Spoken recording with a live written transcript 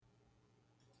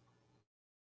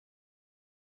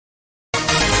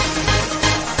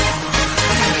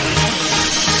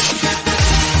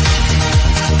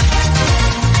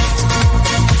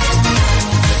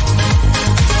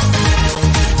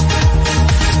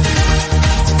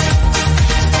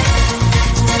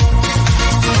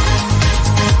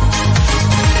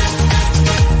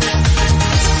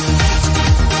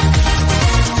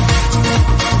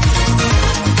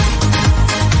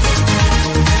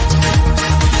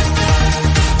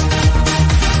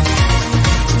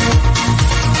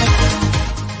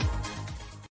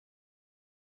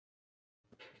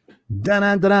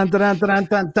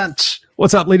Dun-dun-dun-dun-dun-dun-dun.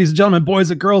 What's up, ladies and gentlemen, boys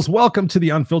and girls? Welcome to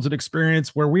the Unfiltered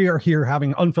Experience, where we are here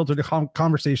having unfiltered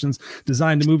conversations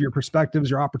designed to move your perspectives,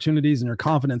 your opportunities, and your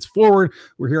confidence forward.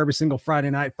 We're here every single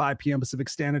Friday night, 5 p.m. Pacific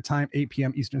Standard Time, 8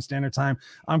 p.m. Eastern Standard Time.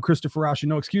 I'm Christopher Rausch,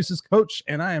 No Excuses coach,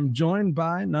 and I am joined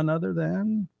by none other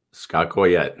than Scott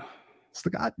Goyette.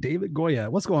 Scott David Goyette.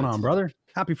 What's going on, brother?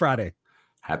 Happy Friday.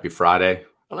 Happy Friday.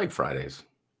 I like Fridays.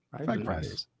 I like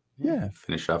Fridays. Yeah.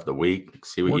 Finish off the week,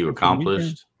 see what you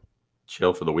accomplished.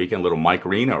 Chill for the weekend. Little Mike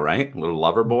Reno, right? Little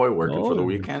lover boy working for the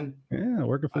weekend. Yeah,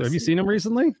 working for. Have you seen him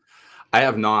recently? I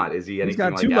have not. Is he anything?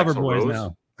 He's got two lover boys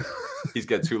now. He's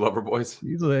got two lover boys.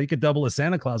 He could double as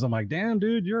Santa Claus. I'm like, damn,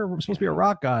 dude, you're supposed to be a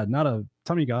rock god, not a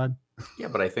tummy god. Yeah,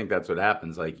 but I think that's what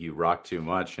happens. Like, you rock too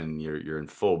much, and you're in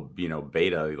full,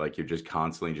 beta. Like, you're just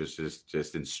constantly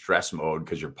just in stress mode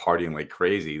because you're partying like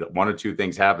crazy. One or two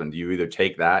things happen. You either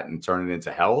take that and turn it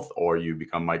into health, or you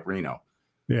become Mike Reno.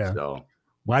 Yeah. So.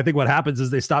 Well, I think what happens is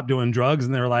they stop doing drugs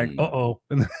and they're like, uh-oh.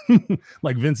 And then,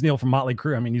 like Vince Neil from Motley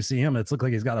Crue. I mean, you see him, it's looked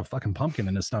like he's got a fucking pumpkin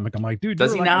in his stomach. I'm like, dude.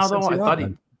 Does he now, though? I thought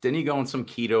didn't he go on some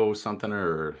keto or something?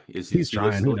 Or he's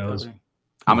trying, who knows?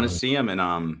 I'm going to see him in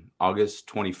August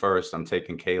 21st. I'm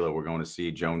taking Kayla. We're going to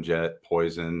see Joan Jett,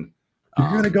 Poison. You're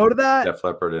going to go to that? Def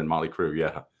Leppard and Motley Crue,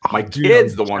 yeah. My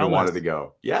kid's the one who wanted to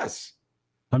go. Yes.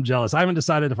 I'm jealous. I haven't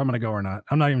decided if I'm going to go or not.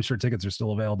 I'm not even sure tickets are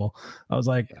still available. I was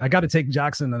like, I got to take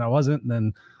Jackson, and I wasn't. And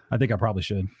then I think I probably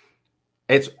should.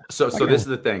 It's so this is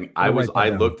the thing. I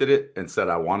looked at it and said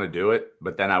I want to do it,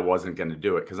 but then I wasn't going to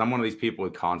do it because I'm one of these people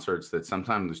with concerts that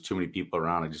sometimes there's too many people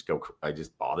around. It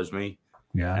just bothers me.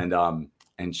 Yeah.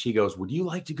 And she goes, "Would you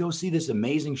like to go see this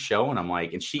amazing show?" And I'm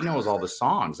like, and she knows all the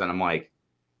songs, and I'm like,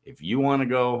 if you want to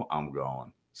go, I'm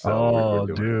going. So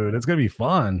dude, it's gonna be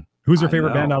fun. Who's your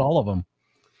favorite band out of all of them?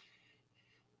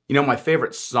 My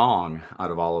favorite song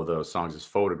out of all of those songs is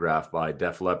Photograph by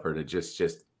Def Leppard. It just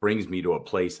brings me to a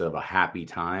place of a happy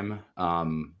time.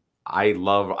 I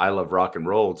love rock and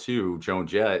roll too, Joan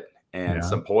Jett, and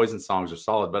some Poison songs are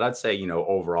solid, but I'd say,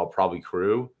 overall probably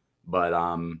Crue. But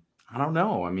I don't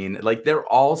know. I mean, like, they're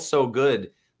all so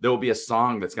good. There will be a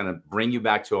song that's going to bring you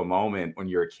back to a moment when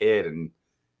you're a kid, and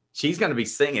she's going to be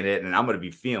singing it and I'm going to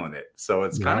be feeling it. So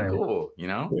it's kind of cool,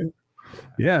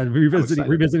 Yeah,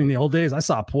 revisiting the old days. I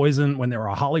saw Poison when they were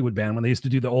a Hollywood band, when they used to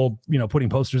do the old, putting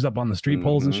posters up on the street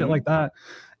poles and shit like that.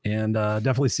 And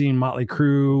definitely seen Motley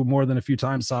Crue more than a few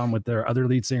times. Saw them with their other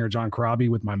lead singer, John Corabi,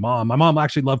 with my mom. My mom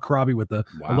actually loved Corabi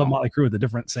I love Motley Crue with a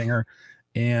different singer.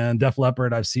 And Def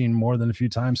Leppard I've seen more than a few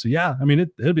times. So yeah, I mean,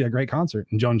 it'll be a great concert.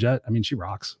 And Joan Jett, I mean, she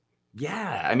rocks.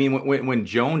 Yeah, I mean, when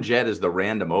Joan Jett is the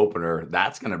random opener,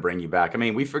 that's going to bring you back. I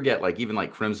mean, we forget, like, even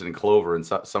like Crimson and Clover and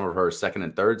some of her second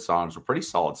and third songs were pretty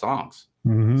solid songs.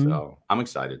 So I'm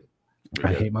excited.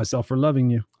 I hate myself for loving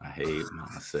you. I hate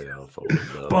myself for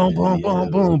loving you.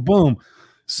 Boom, boom.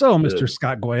 So, Mr.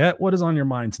 Scott Goyette, what is on your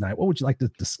mind tonight? What would you like to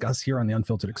discuss here on the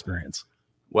Unfiltered Experience?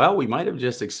 Well, we might have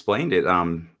just explained it.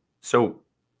 So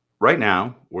right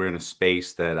now, we're in a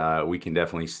space that we can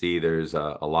definitely see there's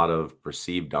a lot of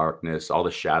perceived darkness. All the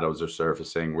shadows are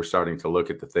surfacing. We're starting to look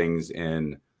at the things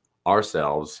in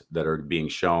ourselves that are being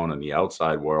shown in the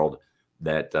outside world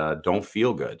that don't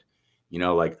feel good.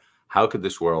 Like, how could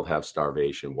this world have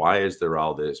starvation? Why is there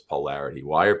all this polarity?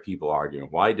 Why are people arguing?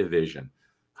 Why division?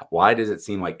 Why does it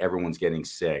seem like everyone's getting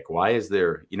sick? Why is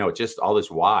there, just all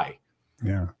this why?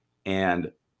 Yeah.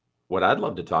 And what I'd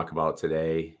love to talk about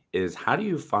today is, how do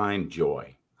you find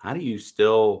joy? How do you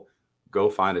still go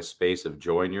find a space of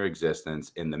joy in your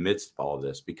existence in the midst of all of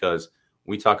this? Because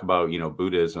we talk about,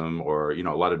 Buddhism or,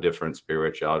 a lot of different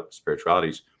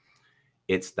spiritualities.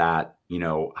 It's that,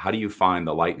 how do you find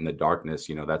the light in the darkness?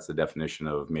 That's the definition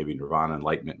of maybe nirvana,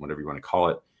 enlightenment, whatever you want to call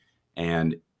it.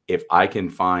 And if I can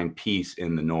find peace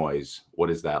in the noise, what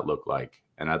does that look like?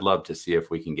 And I'd love to see if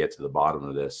we can get to the bottom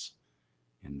of this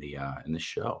in the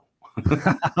show.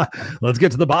 Let's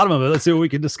get to the bottom of it. Let's see what we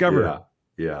can discover.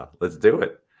 Yeah, let's do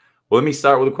it. Well, let me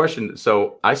start with a question.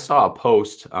 So I saw a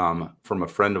post from a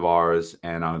friend of ours,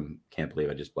 and I can't believe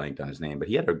I just blanked on his name, but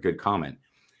he had a good comment.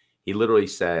 He literally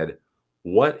said,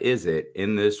 what is it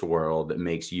in this world that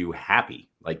makes you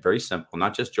happy? Like, very simple,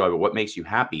 not just joy, but what makes you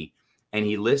happy? And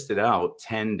he listed out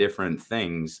 10 different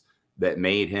things that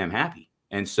made him happy.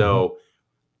 And so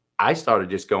I started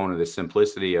just going to the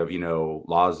simplicity of,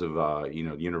 laws of, the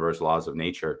universal laws of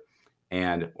nature.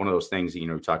 And one of those things, we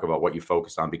talk about what you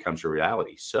focus on becomes your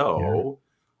reality. So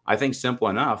I think simple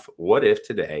enough. What if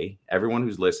today, everyone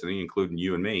who's listening, including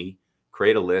you and me,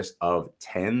 create a list of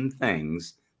 10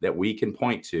 things that we can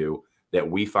point to that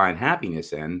we find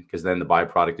happiness in, because then the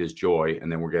byproduct is joy,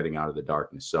 and then we're getting out of the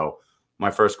darkness. So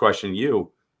my first question to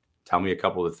you, tell me a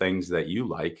couple of things that you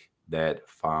like that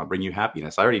bring you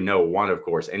happiness? I already know one, of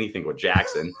course, anything with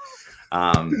Jackson.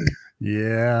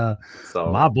 Yeah.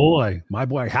 So my boy,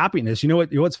 happiness. You know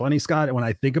what's funny, Scott? When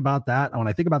I think about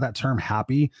that term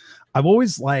happy, I've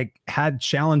always like had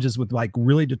challenges with like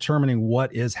really determining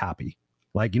what is happy.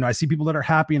 Like, I see people that are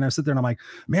happy and I sit there and I'm like,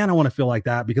 man, I want to feel like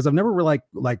that, because I've never really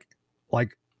like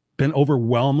been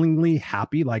overwhelmingly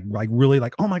happy, like really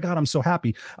like, oh my God, I'm so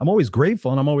happy. I'm always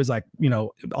grateful and I'm always like,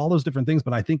 all those different things.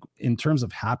 But I think in terms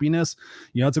of happiness,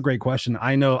 it's a great question.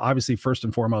 I know obviously first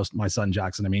and foremost, my son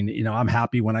Jackson. I mean, I'm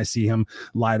happy when I see him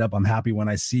light up. I'm happy when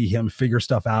I see him figure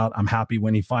stuff out. I'm happy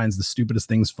when he finds the stupidest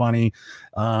things funny.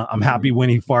 I'm happy when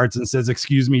he farts and says,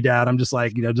 "Excuse me, Dad." I'm just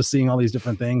like, just seeing all these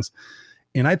different things.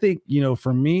 And I think,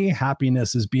 for me,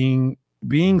 happiness is being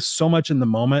so much in the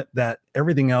moment that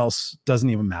everything else doesn't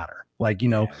even matter. Like,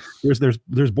 yes.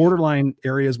 there's borderline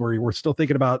areas where we're still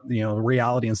thinking about,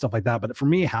 reality and stuff like that. But for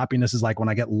me, happiness is like when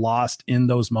I get lost in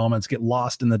those moments, get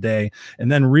lost in the day,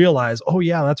 and then realize, oh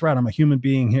yeah, that's right. I'm a human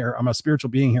being here. I'm a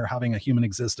spiritual being here having a human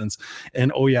existence.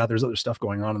 And oh yeah, there's other stuff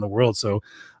going on in the world. So,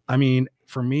 I mean,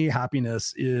 for me,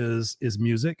 happiness is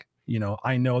music.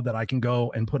 I know that I can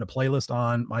go and put a playlist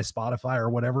on my Spotify or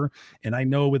whatever, and I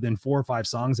know within 4 or 5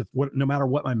 songs, no matter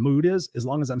what my mood is, as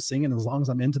long as I'm singing, as long as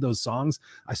I'm into those songs,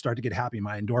 I start to get happy.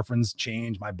 My endorphins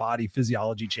change, my body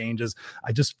physiology changes.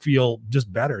 I just feel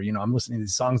just better. I'm listening to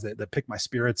these songs that pick my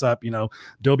spirits up.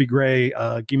 Dobie Gray,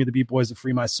 "Give Me the Beat Boys to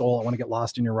Free My Soul." I want to get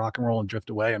lost in your rock and roll and drift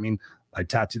away. I mean, I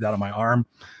tattooed that on my arm.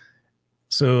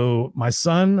 So my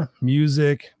son,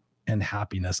 music, and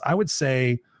happiness. I would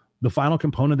say the final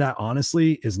component of that,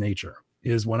 honestly, is nature.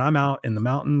 Is when I'm out in the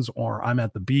mountains or I'm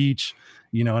at the beach,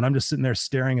 and I'm just sitting there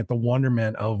staring at the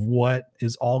wonderment of what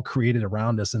is all created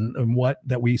around us, and what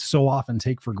that we so often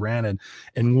take for granted,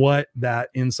 and what that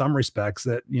in some respects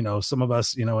that, some of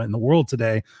us, in the world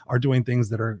today are doing things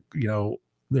that are,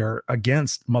 they're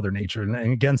against Mother Nature and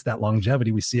against that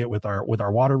longevity. We see it with our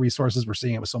water resources. We're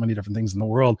seeing it with so many different things in the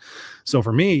world. So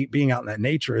for me, being out in that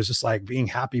nature is just like being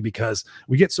happy, because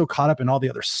we get so caught up in all the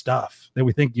other stuff that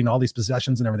we think, all these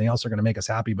possessions and everything else are going to make us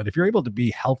happy. But if you're able to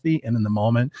be healthy and in the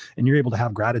moment, and you're able to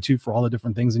have gratitude for all the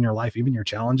different things in your life, even your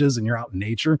challenges, and you're out in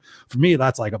nature, for me,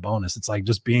 that's like a bonus. It's like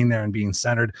just being there and being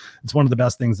centered. It's one of the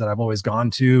best things that I've always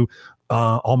gone to.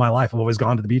 All my life, I've always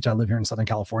gone to the beach. I live here in Southern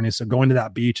California. So going to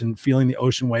that beach and feeling the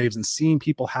ocean waves and seeing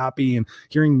people happy and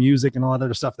hearing music and all that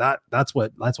other stuff, that's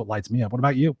what lights me up. What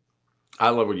about you? I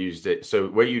love what you just did. So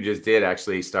what you just did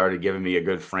actually started giving me a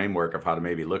good framework of how to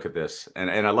maybe look at this. And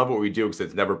I love what we do, because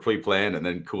it's never pre-planned and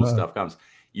then cool stuff comes.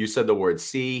 You said the word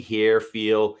see, hear,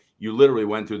 feel. You literally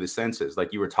went through the senses.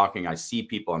 Like you were talking, I see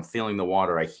people, I'm feeling the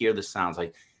water, I hear the sounds.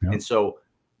 And so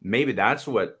maybe that's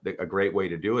what a great way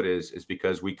to do it is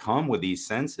because we come with these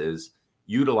senses,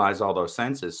 utilize all those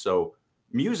senses. So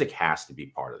music has to be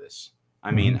part of this.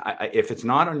 I mean, if it's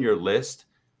not on your list,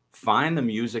 find the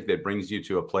music that brings you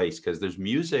to a place, because there's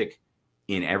music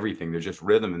in everything. There's just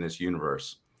rhythm in this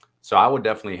universe. So I would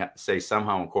definitely say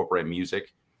somehow incorporate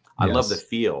music. I love the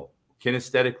feel.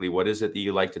 Kinesthetically, what is it that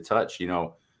you like to touch?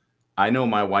 I know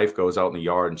my wife goes out in the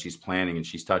yard and she's planting and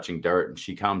she's touching dirt, and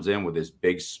she comes in with this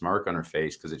big smirk on her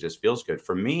face because it just feels good.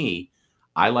 For me,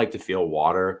 I like to feel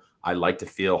water. I like to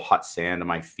feel hot sand on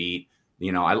my feet.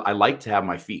 I like to have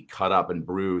my feet cut up and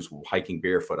bruised hiking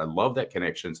barefoot. I love that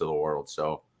connection to the world.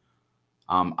 So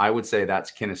I would say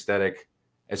that's kinesthetic.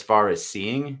 As far as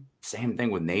seeing, same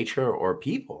thing with nature or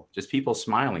people, just people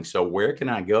smiling. So where can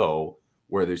I go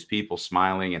where there's people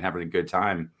smiling and having a good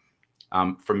time?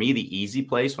 For me, the easy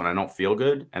place when I don't feel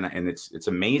good, and it's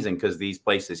amazing because these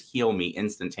places heal me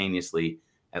instantaneously,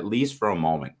 at least for a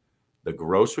moment. The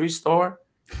grocery store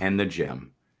and the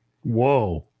gym.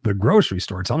 Whoa, the grocery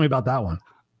store. Tell me about that one.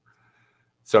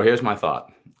 So here's my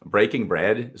thought. Breaking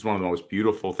bread is one of the most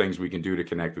beautiful things we can do to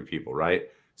connect with people, right?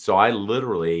 So I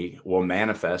literally will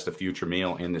manifest a future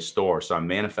meal in the store. So I'm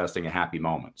manifesting a happy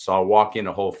moment. So I'll walk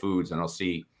into Whole Foods and I'll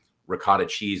see ricotta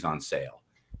cheese on sale.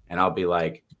 And I'll be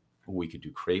like, we could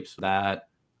do crepes for that.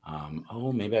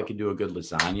 Maybe I could do a good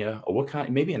lasagna. Or what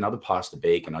kind? Maybe another pasta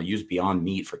bake. I'll use Beyond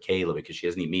Meat for Kayla because she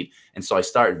doesn't eat meat. And so I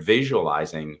start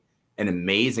visualizing an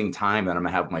amazing time that I'm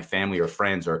gonna have with my family or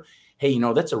friends. Or, hey,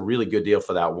 that's a really good deal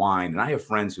for that wine. And I have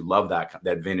friends who love that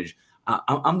vintage.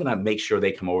 I'm gonna make sure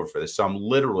they come over for this. So I'm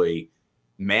literally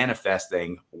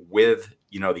manifesting with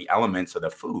the elements of the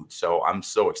food. So I'm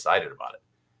so excited about it.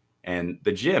 And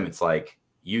the gym, it's like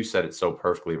you said it so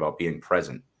perfectly about being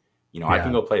present. I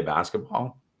can go play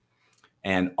basketball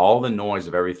and all the noise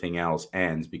of everything else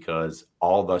ends because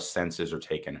all the senses are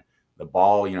taken. The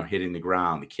ball, hitting the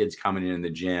ground, the kids coming in the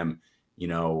gym,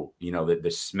 the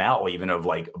smell even of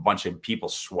like a bunch of people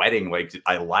sweating, like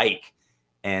I like.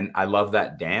 And I love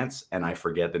that dance, and I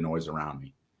forget the noise around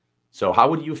me. So how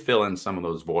would you fill in some of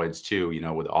those voids too,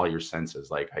 with all your senses?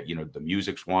 Like, the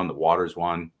music's one, the water's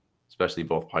one, especially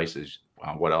both places.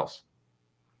 What else?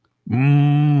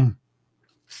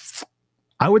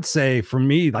 I would say for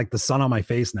me, like the sun on my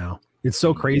face now. It's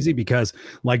so crazy because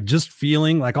like just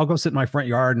feeling like I'll go sit in my front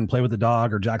yard and play with the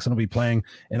dog, or Jackson will be playing,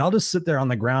 and I'll just sit there on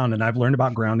the ground. And I've learned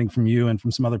about grounding from you and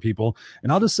from some other people.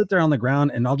 And I'll just sit there on the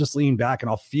ground and I'll just lean back and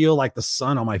I'll feel like the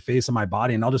sun on my face and my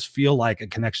body. And I'll just feel like a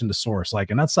connection to source. Like,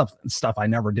 and that's stuff I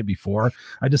never did before.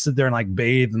 I just sit there and like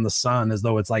bathe in the sun as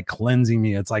though it's like cleansing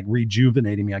me. It's like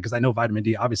rejuvenating me, because I know vitamin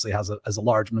D obviously has a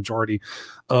large majority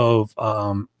of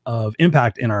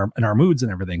impact in our moods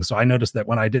and everything. So I noticed that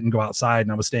when I didn't go outside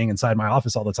and I was staying inside my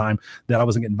office all the time, that I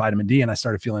wasn't getting vitamin D, and I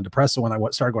started feeling depressed. So when I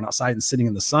started going outside and sitting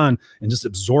in the sun and just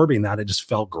absorbing that, it just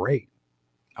felt great.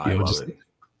 I love it.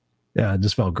 Yeah, it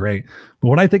just felt great. But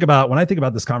when I think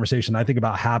about this conversation, I think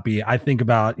about happy. I think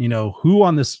about, who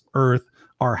on this earth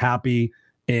are happy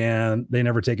and they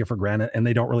never take it for granted and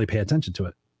they don't really pay attention to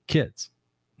it. Kids.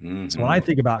 Mm-hmm. So when I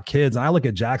think about kids and I look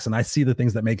at Jackson, I see the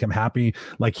things that make him happy.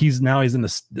 Like he's in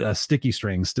the sticky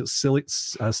string,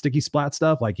 sticky splat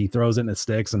stuff. Like he throws it and it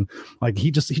sticks. And like, he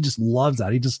just loves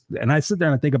that. And I sit there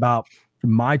and I think about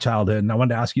my childhood. And I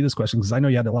wanted to ask you this question, because I know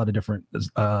you had a lot of different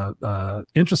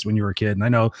interests when you were a kid. And I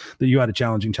know that you had a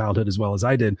challenging childhood as well as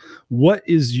I did. What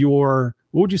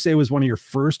would you say was one of your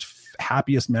first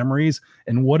happiest memories?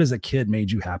 And what as a kid made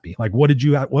you happy? Like, what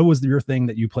was your thing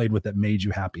that you played with that made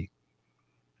you happy?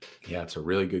 Yeah, it's a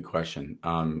really good question.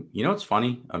 It's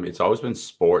funny. It's always been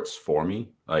sports for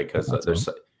me. Like, cause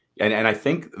and I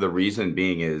think the reason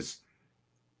being is,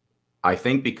 I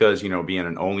think because, being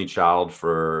an only child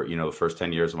for, the first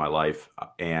 10 years of my life,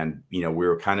 and, we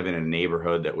were kind of in a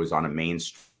neighborhood that was on a main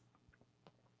street,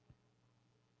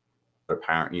 a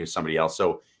parent, somebody else.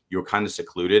 So you were kind of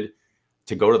secluded.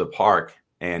 To go to the park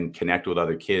and connect with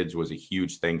other kids was a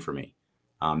huge thing for me.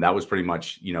 That was pretty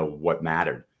much, what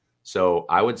mattered. So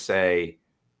I would say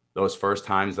those first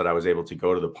times that I was able to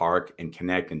go to the park and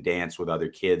connect and dance with other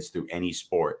kids through any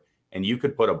sport, and you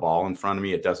could put a ball in front of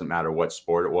me, it doesn't matter what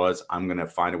sport it was, I'm going to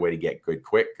find a way to get good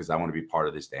quick because I want to be part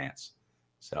of this dance.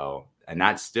 So, and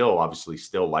that still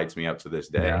lights me up to this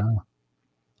day. Yeah.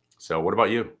 So what about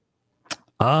you?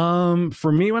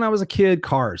 For me, when I was a kid,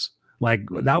 cars. Like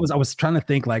I was trying to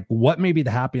think like what made me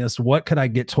the happiest, what could I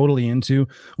get totally into,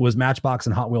 was Matchbox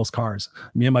and Hot Wheels cars.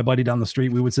 Me and my buddy down the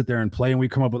street, we would sit there and play, and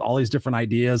we'd come up with all these different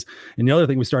ideas. And the other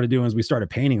thing we started doing is we started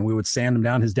painting, and we would sand them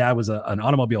down. His dad was an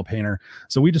automobile painter.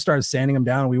 So we just started sanding them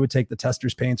down, and we would take the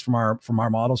tester's paints from our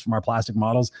models, from our plastic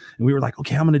models. And we were like,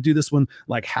 okay, I'm going to do this one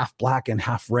like half black and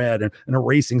half red and a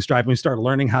racing stripe. And we started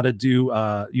learning how to do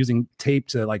using tape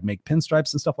to like make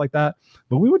pinstripes and stuff like that.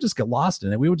 But we would just get lost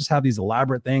in it. We would just have these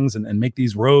elaborate things and make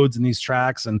these roads and these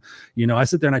tracks. And, I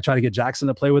sit there and I try to get Jackson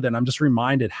to play with it. And I'm just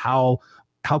reminded how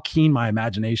keen my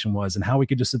imagination was, and how we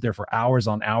could just sit there for hours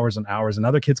on hours and hours, and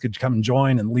other kids could come and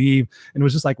join and leave. And it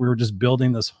was just like we were just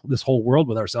building this whole world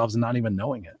with ourselves and not even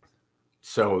knowing it.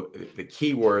 So the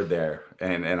key word there,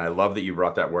 and I love that you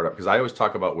brought that word up, because I always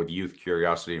talk about with youth,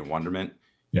 curiosity and wonderment.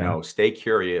 Stay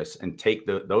curious and take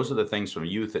those are the things from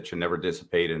youth that should never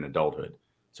dissipate in adulthood.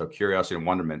 So curiosity and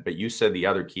wonderment. But you said the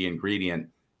other key ingredient,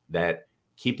 that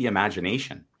keep the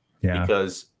imagination,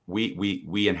 because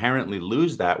we inherently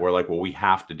lose that. We're like, well, we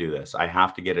have to do this. I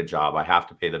have to get a job. I have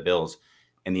to pay the bills.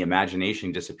 And the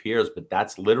imagination disappears. But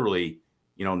that's literally,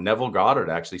 Neville Goddard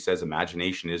actually says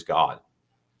imagination is God.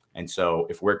 And so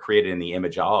if we're created in the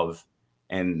image of,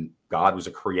 and God was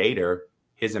a creator,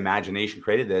 his imagination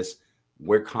created this,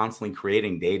 we're constantly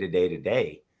creating day to day to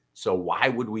day. So why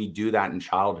would we do that in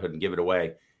childhood and give it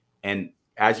away? And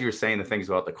as you were saying, the things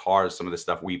about the cars, some of the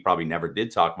stuff we probably never did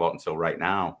talk about until right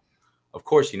now. Of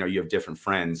course, you have different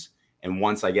friends. And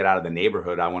once I get out of the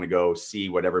neighborhood, I want to go see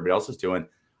what everybody else is doing.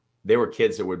 There were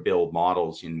kids that would build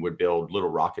models and would build little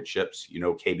rocket ships,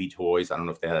 KB Toys. I don't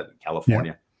know if they had it in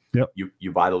California. Yep.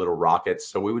 You buy the little rockets.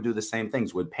 So we would do the same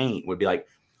things. Would paint, would be like,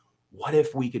 what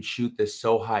if we could shoot this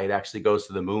so high it actually goes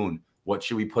to the moon? What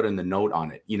should we put in the note on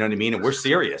it? You know what I mean? And we're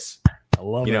serious. I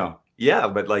love it. Yeah,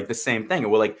 but like the same thing.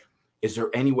 And we're like, is there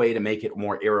any way to make it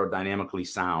more aerodynamically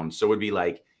sound? So it would be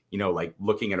like, like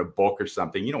looking at a book or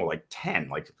something, like 10,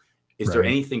 like, is there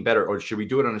anything better? Or should we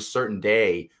do it on a certain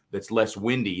day that's less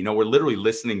windy? We're literally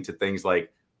listening to things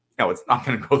like, it's not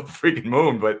going to go to the freaking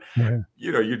moon, but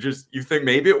you think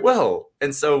maybe it will.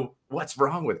 And so what's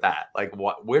wrong with that? Like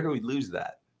where do we lose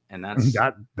that? And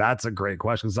that's a great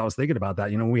question, because I was thinking about that.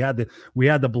 We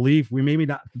had the belief, we maybe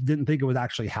didn't think it would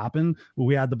actually happen, but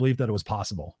we had the belief that it was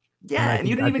possible. Yeah, and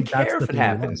you didn't even care if it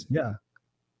happened. Yeah.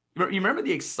 You remember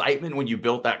the excitement when you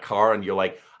built that car and you're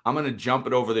like, I'm going to jump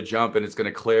it over the jump and it's going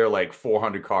to clear like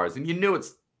 400 cars. And you knew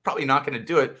it's probably not going to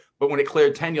do it. But when it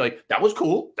cleared 10, you're like, that was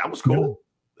cool. That was cool.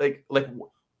 Yeah. Like,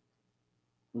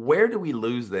 where do we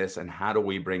lose this and how do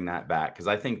we bring that back? Because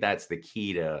I think that's the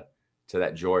key to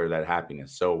that joy or that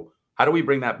happiness. So how do we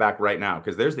bring that back right now?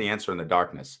 Because there's the answer in the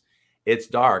darkness. It's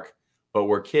dark, but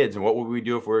we're kids. And what would we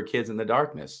do if we were kids in the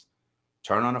darkness?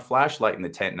 Turn on a flashlight in the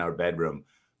tent in our bedroom.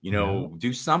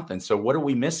 Do something. So what are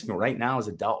we missing right now as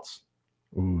adults?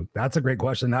 Ooh, that's a great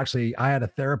question. Actually, I had a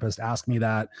therapist ask me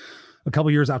that a couple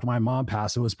of years after my mom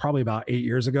passed. It was probably about 8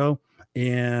 years ago.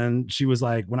 And she was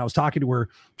like, when I was talking to her,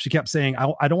 she kept saying,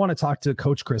 I don't want to talk to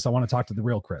Coach Chris. I want to talk to the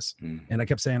real Chris. And I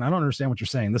kept saying, I don't understand what you're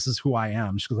saying. This is who I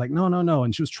am. She was like, no.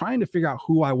 And she was trying to figure out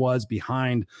who I was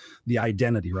behind the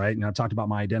identity. Right. And I've talked about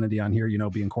my identity on here,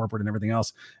 being corporate and everything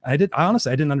else. I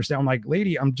honestly didn't understand. I'm like,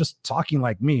 lady, I'm just talking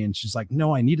like me. And she's like,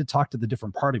 no, I need to talk to the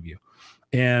different part of you.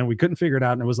 And we couldn't figure it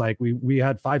out. And it was like, we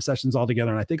had 5 sessions all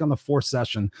together. And I think on the 4th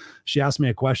session, she asked me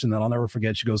a question that I'll never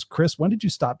forget. She goes, Chris, when did you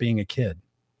stop being a kid?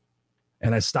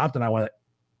 And I stopped and I went,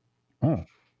 oh,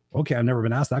 okay. I've never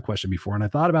been asked that question before. And I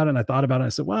thought about it and I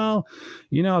said, well,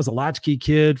 I was a latchkey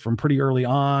kid from pretty early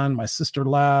on. My sister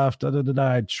left, I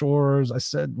had chores. I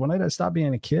said, when did I stop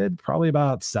being a kid? Probably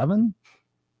about 7,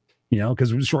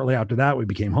 because shortly after that, we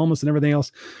became homeless and everything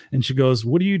else. And she goes,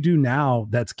 what do you do now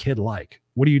that's kid-like?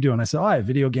 What do you do? And I said, I have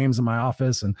video games in my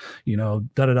office and,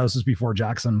 This is before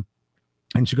Jackson.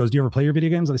 And she goes, do you ever play your video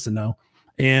games? And I said, no.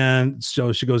 And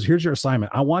so she goes, here's your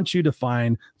assignment. I want you to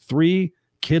find 3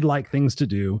 kid-like things to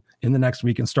do in the next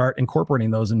week and start incorporating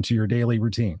those into your daily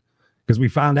routine. Because we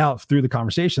found out through the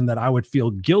conversation that I would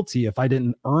feel guilty if I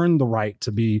didn't earn the right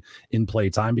to be in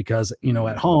playtime because,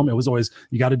 at home, it was always,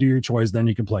 you got to do your chores, then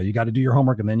you can play. You got to do your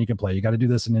homework and then you can play. You got to do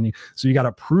this. And then so you got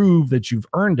to prove that you've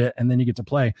earned it and then you get to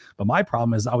play. But my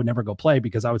problem is I would never go play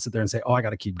because I would sit there and say, oh, I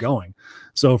got to keep going.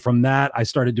 So from that, I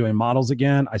started doing models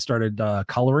again. I started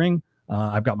coloring.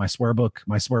 I've got my swear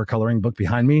coloring book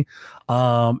behind me.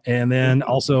 And then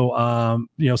also,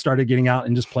 started getting out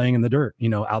and just playing in the dirt,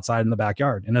 outside in the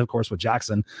backyard. And of course with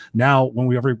Jackson, now when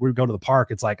we go to the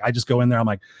park, it's like, I just go in there. I'm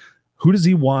like, who does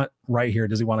he want right here?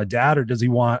 Does he want a dad or does he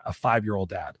want a 5-year-old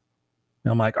dad?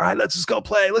 And I'm like, all right, let's just go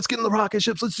play. Let's get in the rocket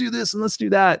ships. Let's do this and let's do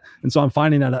that. And so I'm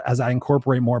finding that as I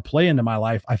incorporate more play into my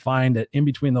life, I find that in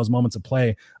between those moments of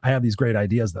play, I have these great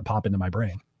ideas that pop into my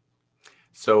brain.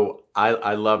 So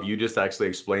I love you just actually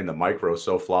explained the micro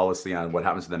so flawlessly on what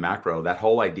happens to the macro. That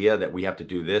whole idea that we have to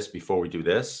do this before we do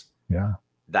this. Yeah.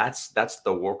 That's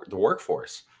the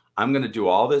workforce. I'm going to do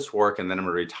all this work and then I'm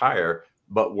going to retire.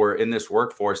 But we're in this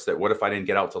workforce that what if I didn't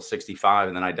get out till 65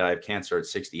 and then I die of cancer at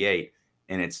 68?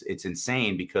 And it's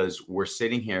insane because we're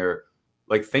sitting here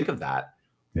like, think of that.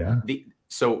 Yeah.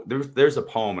 So there's a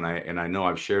poem and I know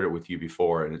I've shared it with you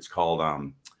before and it's called,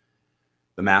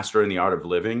 The Master and the Art of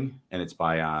Living, and it's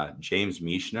by James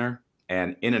Michener.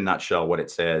 And in a nutshell, what it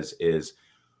says is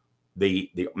the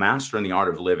master in the art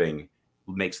of living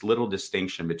makes little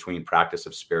distinction between practice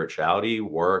of spirituality,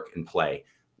 work, and play.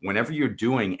 Whenever you're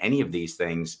doing any of these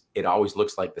things, it always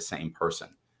looks like the same person.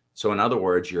 So in other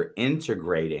words, you're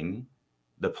integrating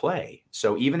the play.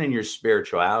 So even in your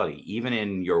spirituality, even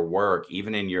in your work,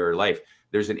 even in your life,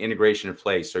 there's an integration of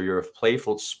play. So you're a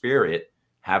playful spirit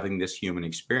having this human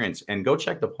experience. And go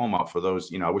check the poem out for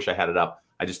those, I wish I had it up.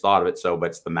 I just thought of it. But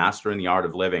it's The Master and the Art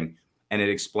of Living. And it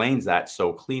explains that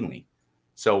so cleanly.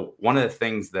 So one of the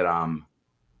things that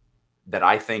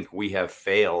I think we have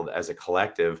failed as a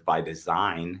collective by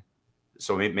design.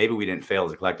 So maybe we didn't fail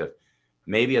as a collective.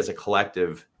 Maybe as a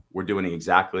collective, we're doing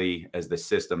exactly as the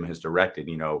system has directed,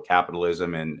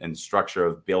 capitalism and structure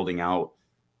of building out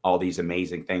all these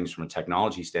amazing things from a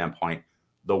technology standpoint.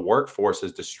 The workforce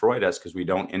has destroyed us because we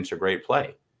don't integrate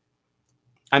play.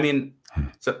 I mean,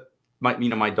 so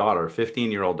my daughter,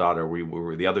 15-year-old daughter, we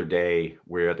were the other day,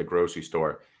 we were at the grocery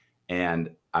store and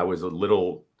I was a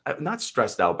little, not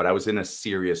stressed out, but I wasn't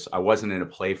in a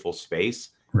playful space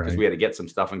because we had to get some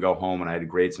stuff and go home and I had to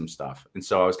grade some stuff. And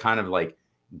so I was kind of like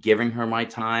giving her my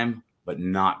time, but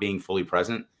not being fully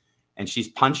present. And she's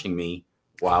punching me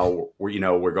while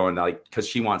we're going to because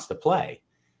she wants to play.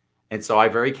 And so I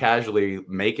very casually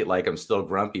make it like I'm still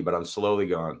grumpy, but I'm slowly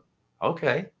going,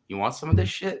 okay, you want some of this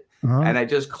shit? Uh-huh. And I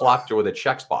just clocked her with a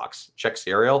check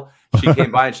cereal. She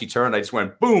came by and she turned, I just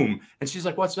went boom. And she's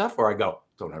like, what's that for? I go,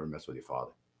 don't ever mess with your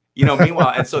father.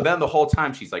 Meanwhile, and so then the whole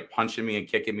time she's like punching me and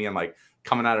kicking me and like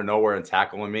coming out of nowhere and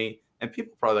tackling me. And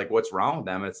people are probably like, what's wrong with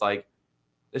them? And it's like,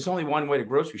 there's only one way to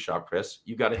grocery shop, Chris.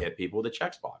 You got to hit people with a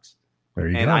check box.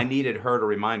 And I needed her to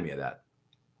remind me of that.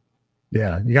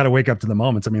 Yeah, you got to wake up to the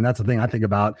moments. I mean, that's the thing I think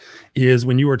about is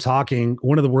when you were talking,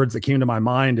 one of the words that came to my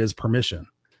mind is permission.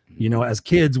 You know, as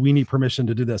kids, we need permission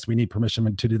to do this. We need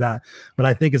permission to do that. But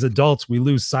I think as adults, we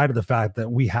lose sight of the fact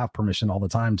that we have permission all the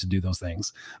time to do those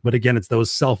things. But again, it's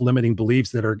those self-limiting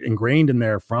beliefs that are ingrained in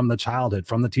there from the childhood,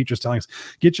 from the teachers telling us,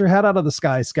 get your head out of the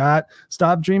sky, Scott.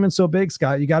 Stop dreaming so big,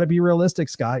 Scott. You got to be realistic,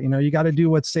 Scott. You know, you got to do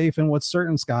what's safe and what's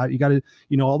certain, Scott. You got to,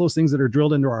 you know, all those things that are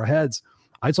drilled into our heads.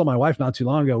 I told my wife not too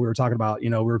long ago, we were talking about, you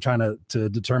know, we were trying to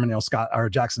determine, you know, Scott or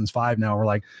Jackson's 5 now. We're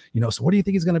like, you know, so what do you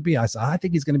think he's going to be? I said, I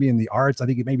think he's going to be in the arts. I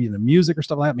think it may be in the music or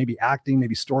stuff like that, maybe acting,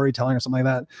 maybe storytelling or something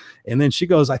like that. And then she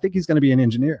goes, I think he's going to be an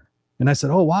engineer. And I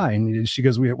said, oh, why? And she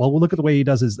goes, well, we'll look at the way he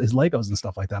does his Legos and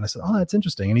stuff like that. And I said, oh, that's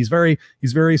interesting. And he's very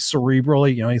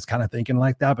cerebrally, you know, he's kind of thinking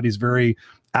like that, but he's very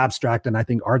abstract and I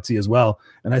think artsy as well.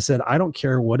 And I said, I don't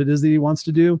care what it is that he wants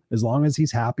to do as long as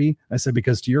he's happy. I said,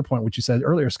 because to your point, what you said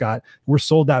earlier, Scott, we're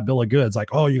sold that bill of goods. Like,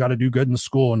 oh, you got to do good in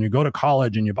school and you go to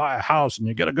college and you buy a house and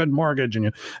you get a good mortgage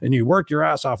and you work your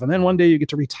ass off. And then one day you get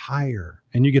to retire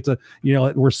and you get to, you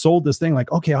know, we're sold this thing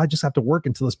like, okay, I just have to work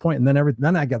until this point. And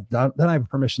then I have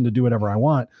permission to do whatever I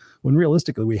want. When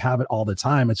realistically we have it all the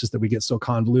time. It's just that we get so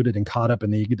convoluted and caught up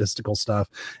in the egotistical stuff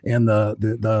and the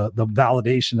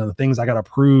validation of the things I got to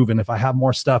prove. And if I have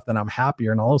more stuff, then I'm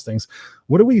happier and all those things.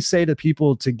 What do we say to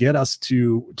people to get us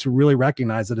to really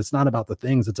recognize that it's not about the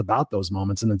things, it's about those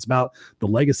moments and it's about the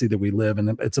legacy that we live.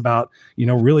 And it's about, you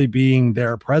know, really being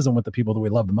there present with the people that we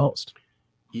love the most.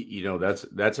 You know,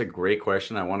 that's a great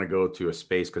question. I want to go to a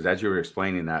space because as you were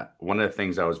explaining that, one of the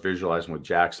things I was visualizing with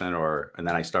Jackson, and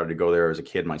then I started to go there as a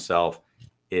kid myself,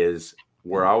 is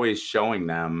we're always showing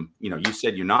them, you know, you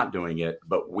said you're not doing it,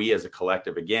 but we as a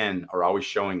collective, again, are always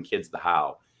showing kids the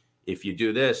how. If you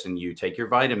do this and you take your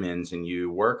vitamins and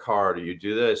you work hard or you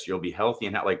do this, you'll be healthy.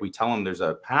 And like we tell them there's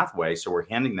a pathway. So we're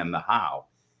handing them the how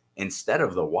instead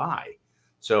of the why.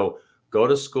 So go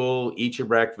to school, eat your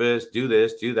breakfast, do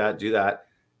this, do that, do that.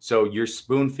 So you're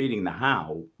spoon feeding the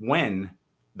how when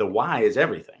the why is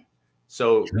everything.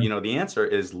 So, Sure. You know, the answer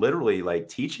is literally like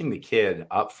teaching the kid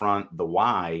up front the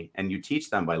why, and you teach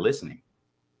them by listening.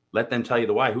 Let them tell you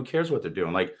the why. Who cares what they're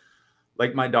doing? Like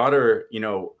my daughter, you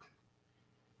know,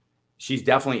 she's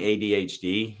definitely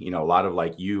ADHD, you know, a lot of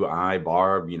like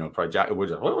Barb, you know, project,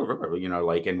 you know,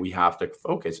 like, and we have to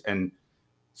focus. And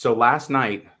so last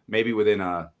night, maybe within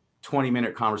a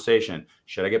 20-minute conversation.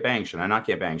 Should I get banged? Should I not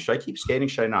get banged? Should I keep skating?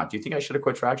 Should I not? Do you think I should have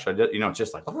quit track? Should I, you know,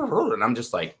 just like, and I'm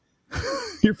just like,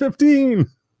 you're 15.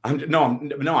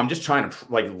 I'm just trying to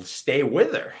like stay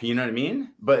with her. You know what I mean?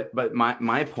 But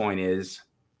my point is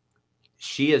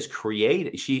she has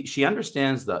created, she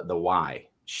understands the why.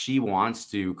 She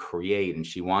wants to create and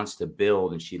she wants to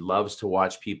build and she loves to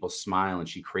watch people smile and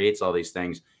she creates all these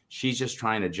things. She's just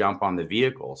trying to jump on the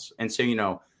vehicles. And so, you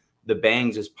know, the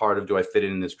bangs is part of, do I fit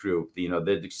in this group? You know,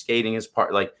 the skating is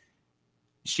part, like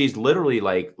she's literally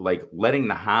like letting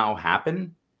the how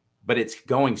happen, but it's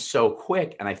going so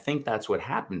quick. And I think that's what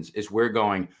happens is we're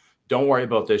going, don't worry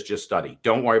about this, just study.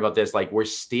 Don't worry about this. Like we're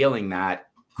stealing that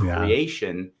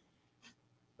creation.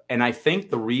 And I think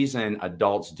the reason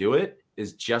adults do it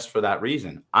is just for that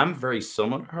reason. I'm very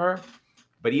similar to her,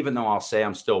 but even though I'll say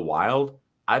I'm still wild,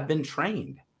 I've been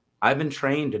trained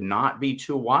to not be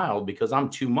too wild because I'm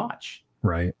too much.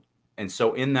 Right. And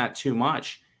so in that too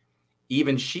much,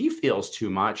 even she feels too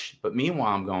much. But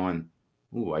meanwhile, I'm going,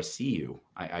 ooh, I see you.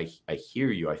 I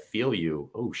hear you. I feel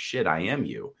you. Oh, shit, I am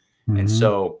you. Mm-hmm. And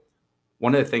so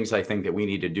one of the things I think that we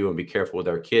need to do and be careful with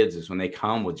our kids is when they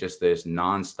come with just this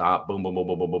nonstop boom, boom, boom,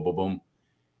 boom, boom, boom, boom, boom,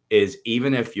 is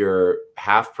even if you're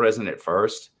half present at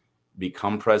first,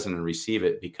 become present and receive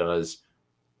it because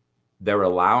they're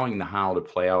allowing the how to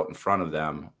play out in front of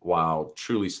them while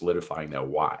truly solidifying their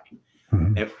why.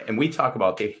 Mm-hmm. And we talk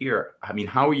about here. I mean,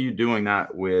 how are you doing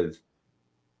that with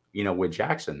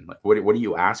Jackson? Like, what are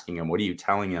you asking him? What are you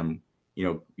telling him?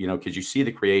 You know, because you see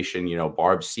the creation, you know,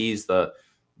 Barb sees the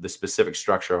specific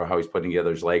structure of how he's putting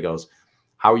together his Legos.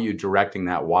 How are you directing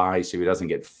that why so he doesn't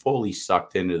get fully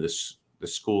sucked into the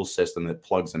school system that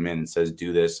plugs him in and says,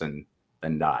 do this and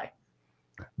then die?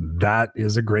 That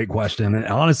is a great question. And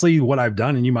honestly, what I've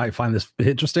done, and you might find this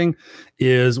interesting,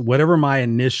 is whatever my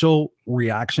initial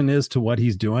reaction is to what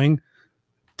he's doing,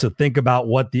 to think about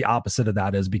what the opposite of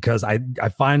that is, because I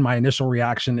find my initial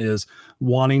reaction is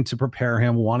wanting to prepare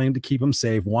him, wanting to keep him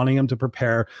safe, wanting him to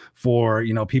prepare for,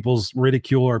 you know, people's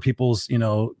ridicule or people's, you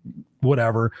know,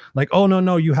 whatever, like, oh,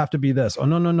 no, you have to be this. Oh,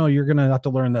 no, you're going to have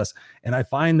to learn this. And I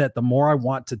find that the more I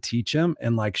want to teach him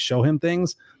and like show him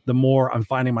things, the more I'm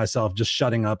finding myself just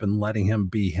shutting up and letting him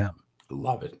be him.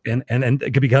 Love it. And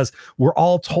because we're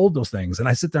all told those things. And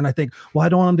I sit there and I think, well, I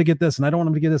don't want him to get this, and I don't want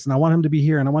him to get this, and I want him to be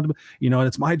here, and I want him to, and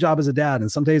it's my job as a dad.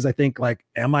 And some days I think, like,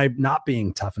 am I not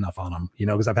being tough enough on him?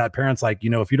 Because I've had parents like,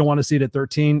 if you don't want to see it at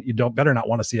 13, you better not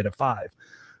want to see it at 5.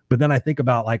 But then I think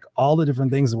about like all the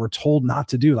different things that we're told not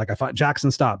to do. Like I thought,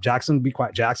 Jackson, stop, Jackson, be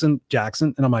quiet, Jackson.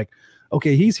 And I'm like,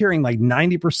 okay, he's hearing like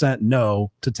 90%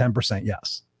 no to 10%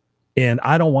 yes. And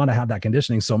I don't want to have that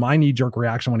conditioning. So my knee-jerk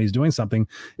reaction when he's doing something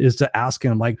is to ask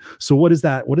him, like, so what is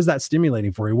that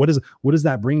stimulating for you? What is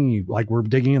that bringing you? Like, we're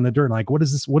digging in the dirt. Like, what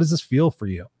does this feel for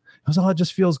you? I was, it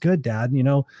just feels good, Dad,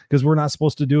 because we're not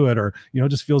supposed to do it, or, it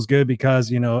just feels good because,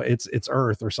 it's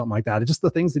earth or something like that. It's just the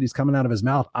things that he's coming out of his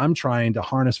mouth. I'm trying to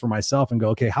harness for myself and go,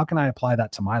 okay, how can I apply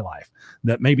that to my life?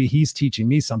 That maybe he's teaching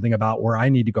me something about where I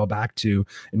need to go back to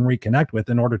and reconnect with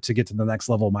in order to get to the next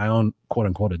level of my own quote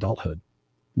unquote adulthood.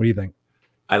 What do you think?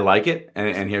 I like it.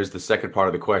 And here's the second part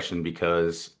of the question,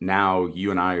 because now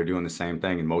you and I are doing the same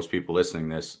thing. And most people listening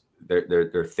to this,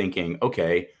 they're thinking,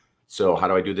 okay, so how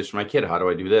do I do this for my kid? How do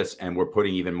I do this? And we're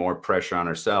putting even more pressure on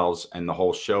ourselves. And the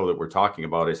whole show that we're talking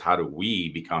about is how do we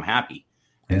become happy?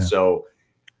 Yeah. And so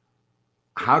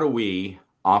how do we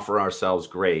offer ourselves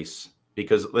grace?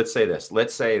 Because let's say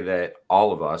that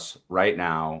all of us right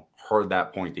now heard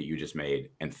that point that you just made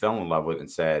and fell in love with it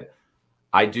and said,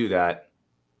 I do that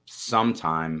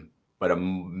sometime, but a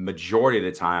majority of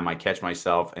the time I catch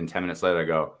myself and 10 minutes later I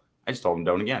go, I just told him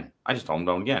don't again.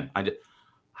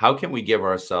 How can we give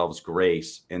ourselves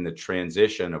grace in the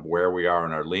transition of where we are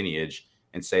in our lineage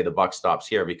and say the buck stops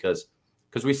here? Because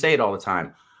we say it all the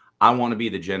time. I want to be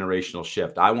the generational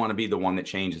shift. I want to be the one that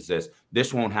changes this.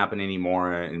 This won't happen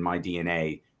anymore in my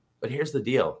DNA. But here's the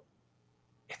deal.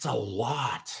 It's a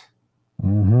lot.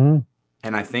 Mm-hmm.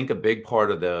 And I think a big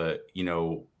part of the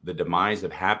demise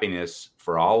of happiness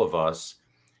for all of us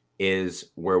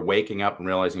is we're waking up and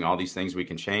realizing all these things we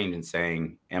can change and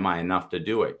saying, am I enough to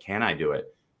do it? Can I do it?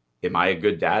 Am I a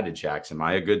good dad to Jackson? Am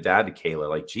I a good dad to Kayla?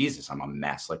 Like, Jesus, I'm a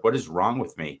mess. Like, what is wrong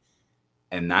with me?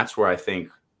 And that's where I think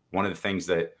one of the things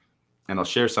that, and I'll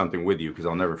share something with you because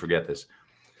I'll never forget this.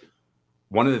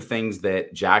 One of the things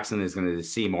that Jackson is going to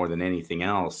see more than anything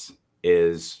else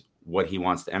is what he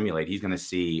wants to emulate. He's going to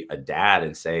see a dad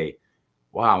and say,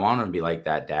 wow, I want him to be like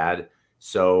that, Dad.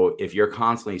 So if you're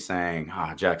constantly saying,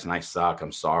 Jackson, I suck,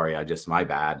 I'm sorry, my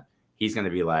bad. He's going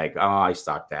to be like, oh, I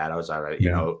suck, Dad. I was all right,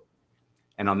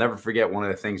 And I'll never forget one of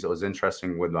the things that was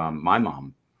interesting with my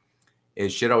mom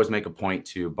is she'd always make a point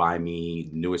to buy me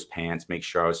newest pants, make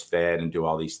sure I was fed and do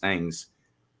all these things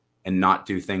and not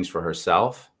do things for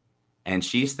herself. And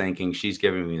she's thinking she's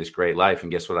giving me this great life.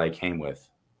 And guess what I came with?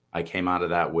 I came out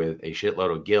of that with a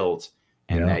shitload of guilt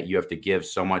and that you have to give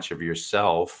so much of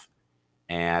yourself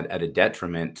and at a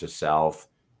detriment to self.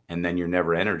 And then you're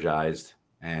never energized.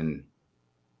 And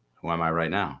who am I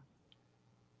right now?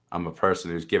 I'm a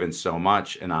person who's given so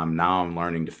much, and I'm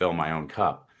learning to fill my own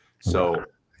cup. So,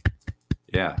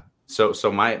 yeah. So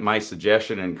my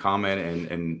suggestion and comment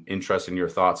and interest in your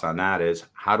thoughts on that is,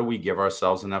 how do we give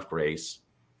ourselves enough grace?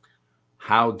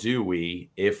 How do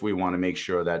we, if we want to make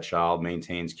sure that child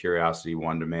maintains curiosity,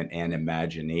 wonderment, and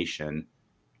imagination,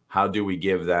 how do we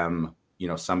give them,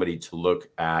 somebody to look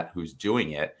at who's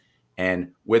doing it?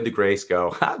 And with the grace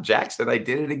go, Jackson, I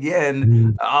did it again. Mm-hmm.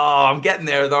 Oh, I'm getting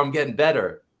there, though. I'm getting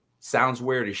better. Sounds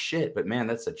weird as shit, but man,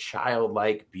 that's a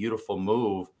childlike, beautiful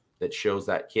move that shows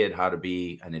that kid how to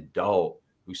be an adult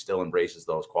who still embraces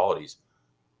those qualities.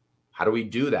 How do we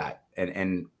do that?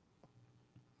 And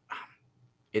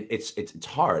it's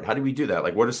hard. How do we do that?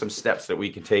 Like, what are some steps that we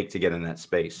can take to get in that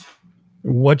space?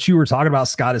 What you were talking about,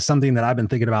 Scott, is something that I've been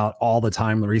thinking about all the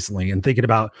time recently, and thinking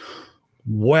about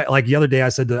what, like the other day I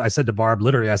said to Barb,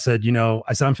 literally, I said,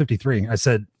 I'm 53. I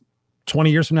said,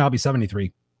 20 years from now, I'll be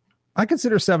 73. I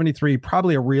consider 73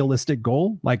 probably a realistic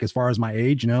goal. Like, as far as my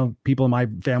age, people in my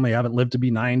family haven't lived to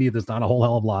be 90. There's not a whole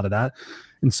hell of a lot of that.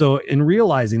 And so in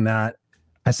realizing that,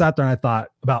 I sat there and I thought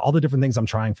about all the different things I'm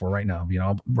trying for right now,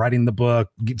 writing the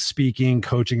book, speaking,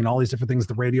 coaching, and all these different things,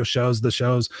 the radio shows,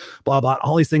 blah, blah,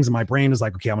 all these things in my brain is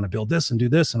like, okay, I want to build this and do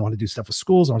this, and I want to do stuff with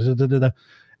schools. And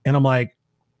I'm like,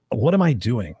 what am I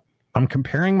doing? I'm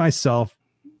comparing myself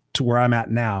to where I'm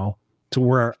at now to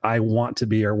where I want to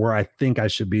be, or where I think I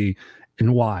should be.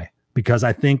 And why? Because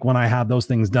I think when I have those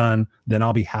things done, then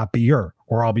I'll be happier,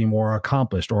 or I'll be more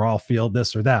accomplished, or I'll feel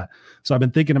this or that. So I've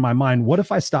been thinking in my mind, what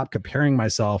if I stop comparing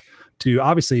myself to,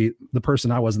 obviously, the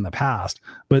person I was in the past,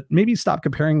 but maybe stop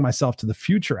comparing myself to the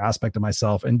future aspect of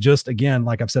myself. And just, again,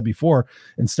 like I've said before,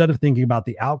 instead of thinking about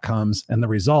the outcomes and the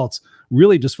results,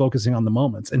 really just focusing on the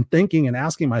moments and thinking and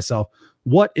asking myself,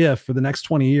 what if for the next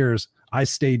 20 years, I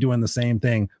stay doing the same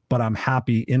thing, but I'm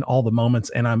happy in all the moments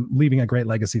and I'm leaving a great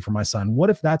legacy for my son. What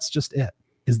if that's just it?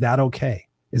 Is that okay?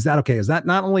 Is that okay? Is that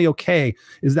not only okay,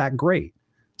 is that great?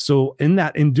 So in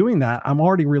doing that, I'm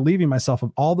already relieving myself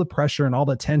of all the pressure and all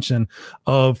the tension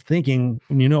of thinking,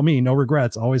 you know me, no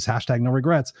regrets, always hashtag no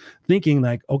regrets, thinking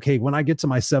like, okay, when I get to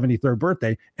my 73rd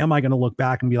birthday, am I going to look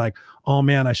back and be like, oh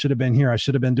man, I should have been here. I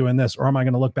should have been doing this. Or am I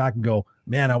going to look back and go,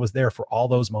 man, I was there for all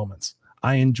those moments.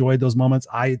 I enjoyed those moments.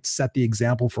 I set the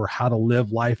example for how to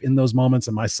live life in those moments.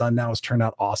 And my son now has turned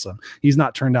out awesome. He's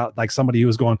not turned out like somebody who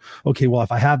was going, okay, well,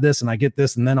 if I have this and I get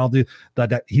this, and then I'll do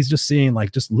that. He's just seeing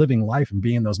like just living life and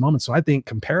being in those moments. So I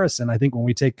think when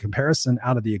we take comparison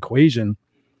out of the equation,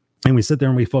 and we sit there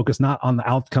and we focus not on the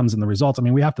outcomes and the results. I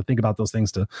mean, we have to think about those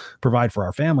things to provide for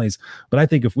our families. But I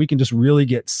think if we can just really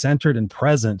get centered and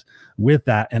present with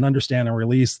that and understand and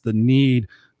release the need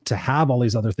to have all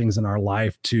these other things in our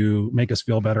life to make us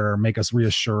feel better or make us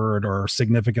reassured or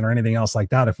significant or anything else like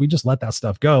that, if we just let that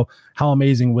stuff go, how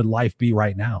amazing would life be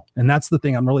right now? And that's the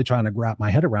thing I'm really trying to wrap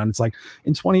my head around. It's like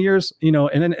in 20 years,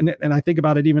 and I think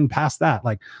about it even past that,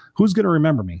 like who's going to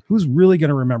remember me? Who's really going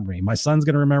to remember me? My son's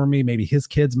going to remember me. Maybe his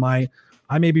kids might.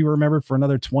 I may be remembered for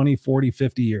another 20, 40,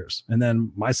 50 years. And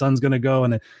then my son's going to go.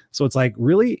 And so it's like,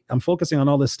 really, I'm focusing on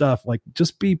all this stuff. Like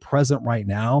just be present right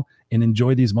now and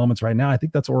enjoy these moments right now. I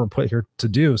think that's what we're put here to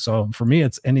do. So for me,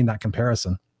 it's ending that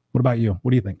comparison. What about you?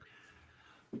 What do you think?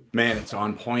 Man, it's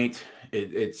on point.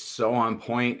 It's so on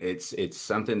point. It's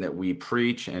something that we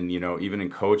preach. And, even in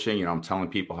coaching, I'm telling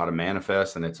people how to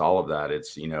manifest, and it's all of that.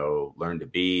 It's, learn to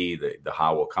be, the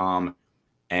how will come.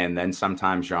 And then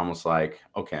sometimes you're almost like,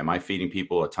 okay, am I feeding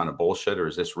people a ton of bullshit or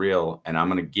is this real? And I'm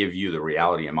going to give you the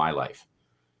reality in my life.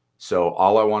 So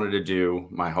all I wanted to do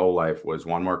my whole life was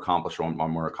one more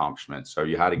accomplishment. So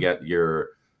you had to get your,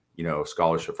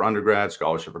 scholarship for undergrad,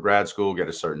 scholarship for grad school, get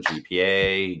a certain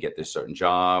GPA, get this certain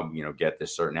job, get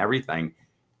this certain everything.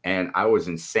 And I was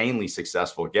insanely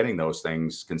successful at getting those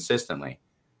things consistently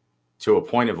to a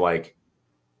point of like,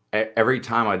 every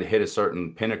time I'd hit a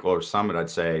certain pinnacle or summit, I'd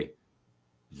say,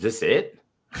 is this it?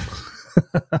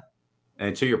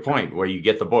 And to your point, where you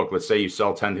get the book, let's say you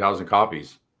sell 10,000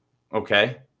 copies.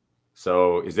 Okay.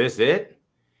 So is this it?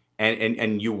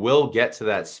 And you will get to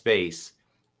that space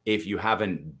if you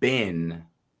haven't been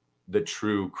the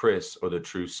true Chris or the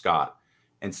true Scott.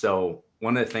 And so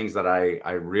one of the things that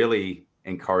I really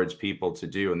encourage people to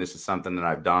do, and this is something that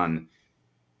I've done,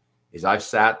 is I've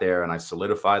sat there and I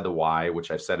solidified the why,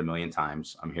 which I've said a million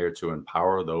times. I'm here to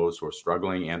empower those who are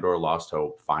struggling and or lost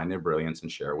hope, find their brilliance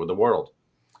and share it with the world.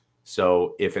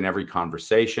 So if in every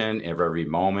conversation, every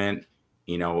moment,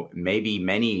 maybe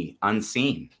many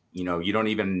unseen, you don't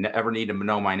even ever need to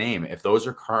know my name. If those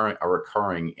are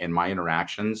occurring in my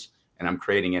interactions and I'm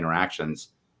creating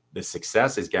interactions, the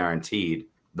success is guaranteed.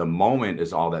 The moment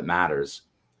is all that matters.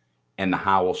 And the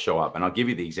how will show up. And I'll give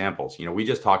you the examples. We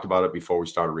just talked about it before we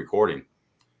started recording.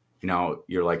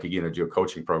 You're like, you're going to do a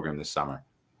coaching program this summer.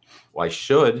 Well, I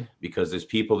should, because there's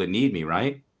people that need me,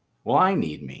 right? Well, I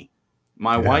need me.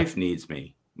 My wife needs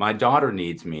me. My daughter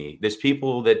needs me. There's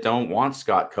people that don't want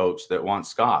Scott coach that want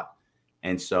Scott.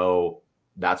 And so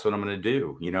that's what I'm going to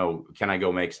do. Can I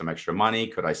go make some extra money?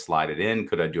 Could I slide it in?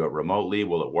 Could I do it remotely?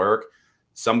 Will it work?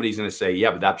 Somebody's going to say,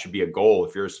 yeah, but that should be a goal.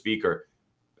 If you're a speaker,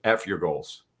 F your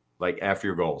goals. Like F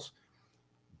your goals.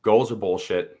 Goals are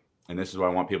bullshit. And this is what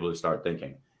I want people to start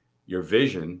thinking. Your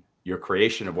vision, your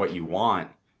creation of what you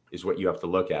want is what you have to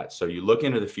look at. So you look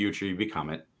into the future, you become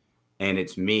it. And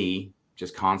it's me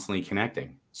just constantly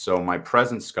connecting. So my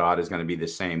present, Scott, is going to be the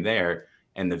same there.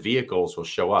 And the vehicles will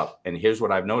show up. And here's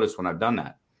what I've noticed when I've done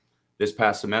that. This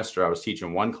past semester, I was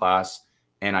teaching one class,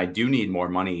 and I do need more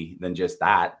money than just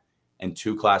that. And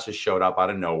 2 classes showed up out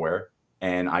of nowhere,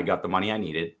 and I got the money I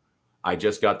needed. I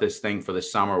just got this thing for the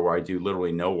summer where I do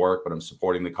literally no work, but I'm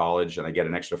supporting the college and I get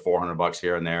an extra $400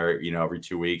 here and there, every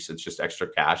 2 weeks. It's just extra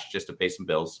cash just to pay some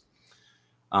bills.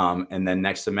 And then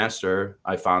next semester,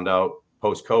 I found out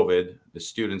post-COVID, the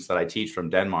students that I teach from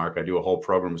Denmark, I do a whole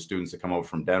program of students that come over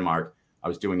from Denmark. I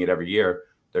was doing it every year.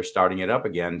 They're starting it up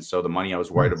again. So the money I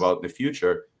was worried about in the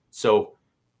future. So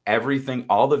everything,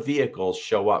 all the vehicles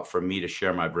show up for me to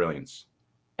share my brilliance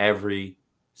every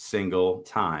single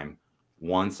time.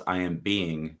 Once I am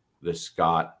being the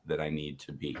Scott that I need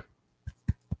to be.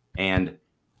 And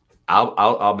I'm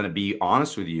going to be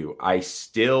honest with you. I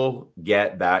still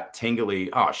get that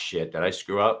tingly, oh shit, did I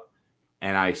screw up?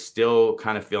 And I still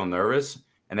kind of feel nervous.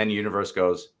 And then the universe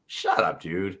goes, shut up,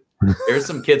 dude. Here's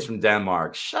some kids from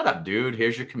Denmark. Shut up, dude.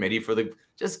 Here's your committee for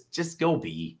just go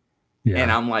be. Yeah.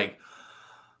 And I'm like,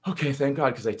 okay, thank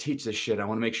God, because I teach this shit. I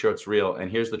want to make sure it's real. And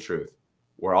here's the truth.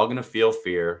 We're all going to feel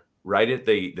fear. right at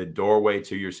the doorway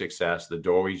to your success, the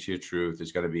doorway to your truth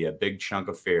is going to be a big chunk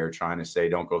of fear trying to say,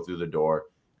 don't go through the door.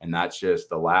 And that's just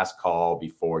the last call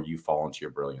before you fall into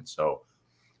your brilliance. So,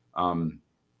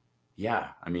 yeah,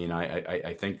 I mean,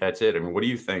 I think that's it. I mean, what do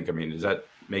you think? I mean, does that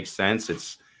make sense?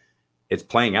 It's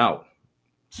playing out.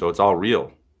 So it's all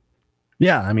real.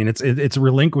 Yeah, I mean it's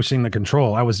relinquishing the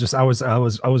control. I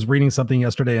was reading something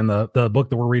yesterday in the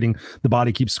book that we're reading, The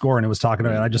Body Keeps Score, and it was talking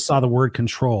about it. I just saw the word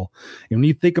control. And when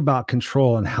you think about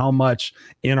control and how much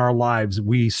in our lives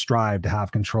we strive to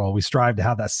have control, we strive to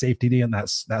have that safety and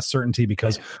that certainty,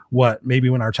 because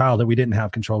maybe when our childhood we didn't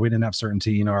have control, we didn't have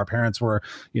certainty. You know, our parents were,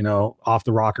 you know, off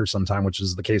the rocker sometime, which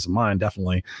is the case of mine,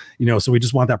 definitely. You know, so we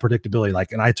just want that predictability.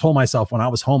 Like, and I told myself when I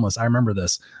was homeless, I remember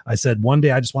this. I said, one day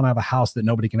I just want to have a house that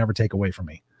nobody can ever take away from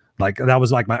me. Like, that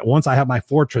was like once I have my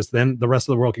fortress, then the rest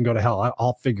of the world can go to hell.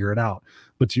 I'll figure it out.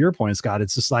 But to your point, Scott,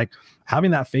 it's just like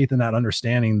having that faith and that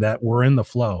understanding that we're in the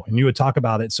flow. And you would talk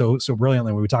about it so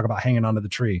brilliantly when we talk about hanging onto the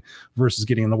tree versus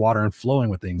getting in the water and flowing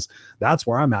with things. That's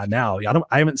where I'm at now.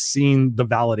 I haven't seen the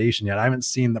validation yet. I haven't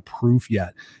seen the proof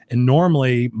yet. And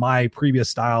normally my previous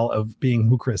style of being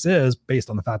who Chris is, based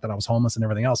on the fact that I was homeless and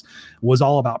everything else, was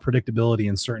all about predictability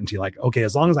and certainty. Like, okay,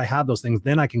 as long as I have those things,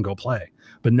 then I can go play.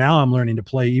 But now I'm learning to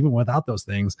play even without those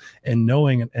things, and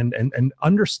knowing and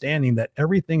understanding that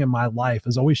everything in my life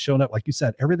has always shown up. Like you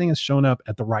said, everything has shown up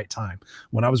at the right time.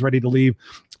 When I was ready to leave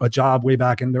a job way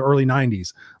back in the early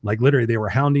 90s, like literally they were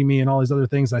hounding me and all these other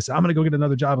things. And I said, I'm going to go get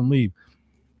another job and leave.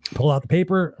 Pull out the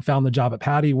paper, found the job at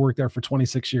Patty, worked there for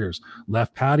 26 years,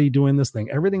 left Patty doing this thing.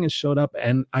 Everything has showed up,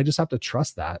 and I just have to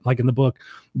trust that. Like in the book,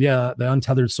 The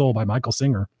Untethered Soul by Michael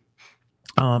Singer,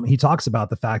 he talks about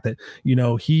the fact that, you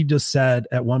know, he just said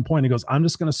at one point, he goes, I'm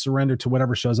just going to surrender to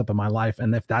whatever shows up in my life.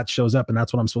 And if that shows up and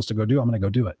that's what I'm supposed to go do, I'm going to go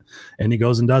do it. And he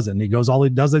goes and does it. And he goes, all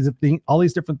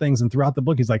these different things. And throughout the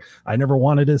book, he's like, I never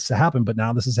wanted this to happen, but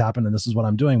now this has happened and this is what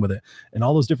I'm doing with it. And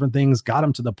all those different things got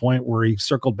him to the point where he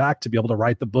circled back to be able to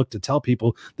write the book, to tell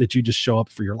people that you just show up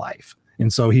for your life.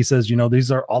 And so he says, you know,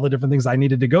 these are all the different things I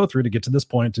needed to go through to get to this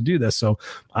point to do this. So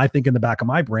I think in the back of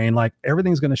my brain, like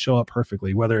everything's going to show up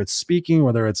perfectly, whether it's speaking,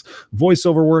 whether it's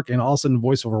voiceover work, and all of a sudden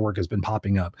voiceover work has been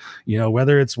popping up, you know,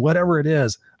 whether it's whatever it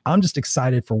is. I'm just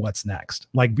excited for what's next.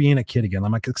 Like being a kid again.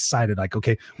 I'm like excited, like,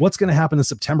 okay, what's going to happen in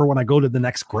September when I go to the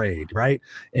next grade. Right.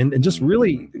 And just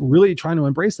really, really trying to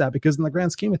embrace that, because in the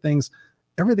grand scheme of things,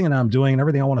 everything that I'm doing and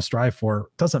everything I want to strive for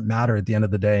doesn't matter at the end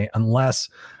of the day, unless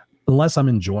I'm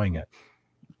enjoying it.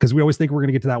 Because we always think we're going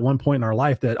to get to that one point in our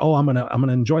life that, oh, I'm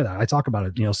gonna enjoy that. I talk about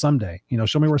it, you know, someday, you know,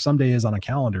 show me where someday is on a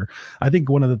calendar. I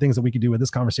think one of the things that we could do with this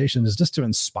conversation is just to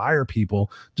inspire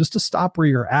people just to stop where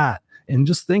you're at and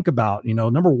just think about, you know,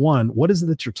 number one, what is it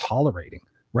that you're tolerating?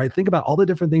 Right? Think about all the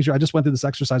different things. I just went through this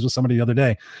exercise with somebody the other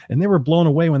day, and they were blown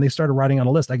away when they started writing on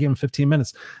a list. I gave them 15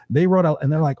 minutes. They wrote out,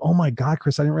 and they're like, oh my God,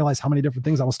 Chris, I didn't realize how many different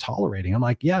things I was tolerating. I'm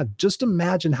like, yeah, just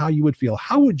imagine how you would feel.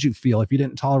 How would you feel if you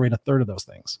didn't tolerate a third of those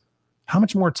things? How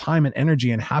much more time and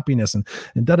energy and happiness and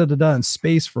and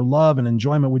space for love and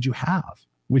enjoyment would you have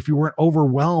if you weren't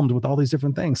overwhelmed with all these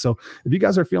different things? So if you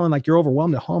guys are feeling like you're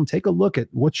overwhelmed at home, take a look at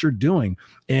what you're doing.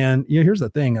 And you know, here's the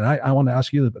thing. And I want to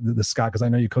ask you this, Scott, because I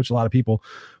know you coach a lot of people.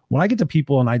 When I get to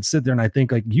people and I'd sit there and I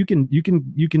think like, you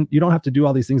don't have to do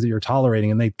all these things that you're tolerating.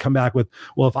 And they come back with,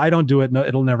 well, if I don't do it, no,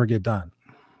 it'll never get done.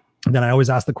 And then I always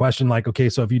ask the question, like, okay,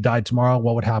 so if you died tomorrow,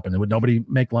 what would happen? Would nobody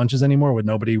make lunches anymore? Would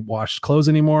nobody wash clothes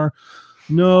anymore?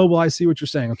 No. Well, I see what you're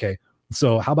saying. Okay.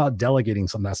 So how about delegating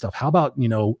some of that stuff? How about, you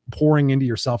know, pouring into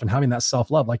yourself and having that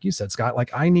self-love? Like you said, Scott,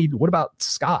 like what about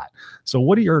Scott? So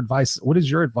what is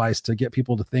your advice to get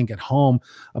people to think at home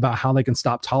about how they can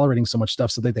stop tolerating so much stuff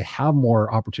so that they have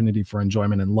more opportunity for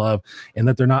enjoyment and love, and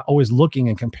that they're not always looking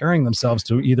and comparing themselves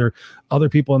to either other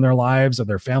people in their lives or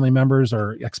their family members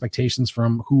or expectations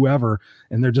from whoever,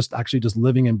 and they're just actually just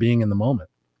living and being in the moment?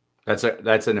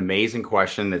 That's an amazing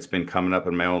question that's been coming up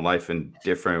in my own life in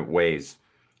different ways.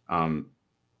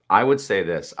 I would say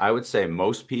this. I would say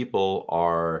most people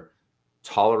are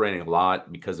tolerating a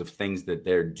lot because of things that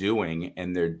they're doing,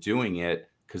 and they're doing it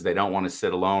because they don't want to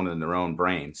sit alone in their own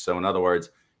brain. So in other words,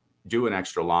 doing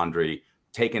extra laundry,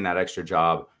 taking that extra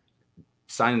job,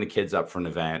 signing the kids up for an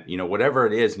event, you know, whatever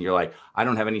it is. And you're like, I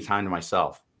don't have any time to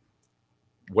myself.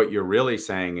 What you're really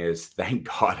saying is, thank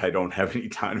God I don't have any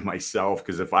time to myself,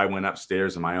 because if I went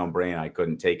upstairs in my own brain, I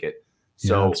couldn't take it.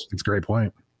 So yeah, it's a great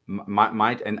point.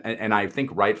 And I think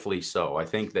rightfully so. I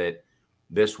think that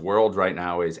this world right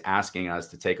now is asking us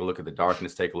to take a look at the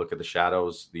darkness, take a look at the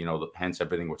shadows, you know, hence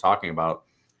everything we're talking about.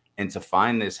 And to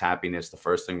find this happiness, the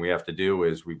first thing we have to do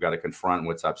is we've got to confront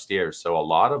what's upstairs. So a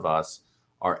lot of us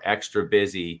are extra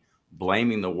busy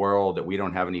blaming the world that we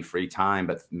don't have any free time,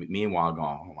 but meanwhile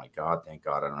going, oh my God, thank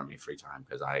God I don't have any free time,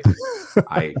 because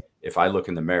if I look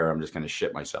in the mirror, I'm just going to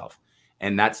shit myself.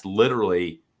 And that's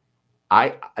literally,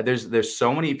 there's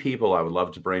so many people I would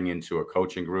love to bring into a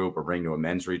coaching group or bring to a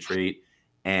men's retreat.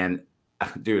 And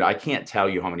dude, I can't tell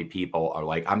you how many people are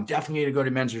like, I'm definitely going to go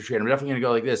to men's retreat. I'm definitely going to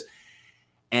go like this.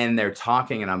 And they're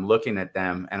talking and I'm looking at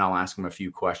them and I'll ask them a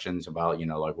few questions about,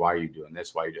 like, why are you doing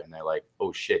this? Why are you doing that? They're like,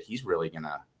 oh shit, he's really going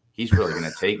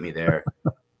to take me there.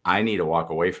 I need to walk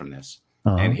away from this.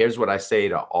 And here's what I say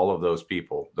to all of those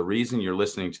people. The reason you're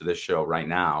listening to this show right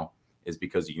now is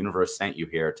because the universe sent you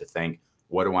here to think,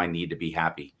 what do I need to be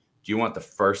happy? Do you want the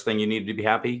first thing you need to be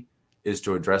happy is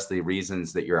to address the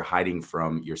reasons that you're hiding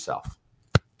from yourself?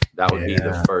 That would be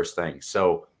the first thing.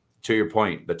 So to your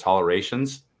point, the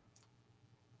tolerations,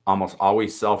 almost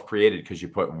always self-created, because you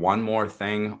put one more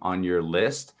thing on your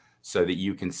list so that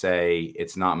you can say,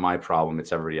 it's not my problem,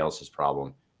 it's everybody else's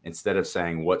problem, instead of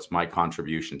saying, what's my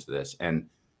contribution to this? And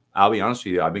I'll be honest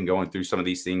with you, I've been going through some of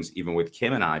these things even with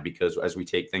Kim and I, because as we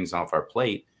take things off our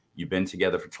plate, you've been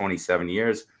together for 27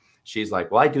 years. She's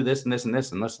like, well, I do this and this and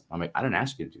this and this. I'm like, I didn't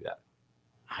ask you to do that.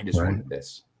 I just wanted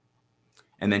this.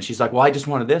 And then she's like, well, I just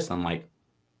wanted this. I'm like,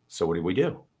 so what do we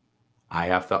do? I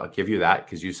have to give you that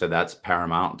because you said that's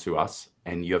paramount to us,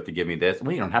 and you have to give me this.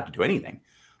 Well, you don't have to do anything.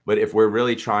 But if we're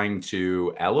really trying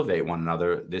to elevate one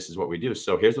another, this is what we do.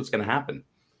 So here's what's going to happen.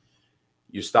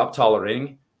 You stop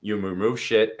tolerating, you remove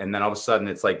shit, and then all of a sudden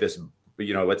it's like this,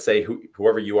 let's say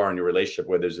whoever you are in your relationship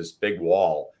with, there's this big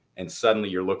wall, and suddenly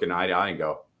you're looking eye to eye and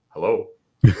go, hello.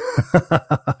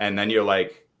 And then you're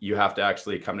like, you have to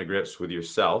actually come to grips with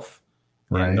yourself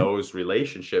and those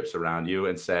relationships around you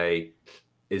and say,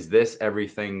 is this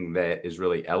everything that is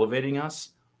really elevating us?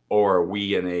 Or are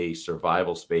we in a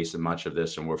survival space in much of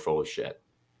this and we're full of shit?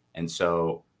 And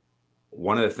so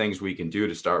one of the things we can do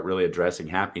to start really addressing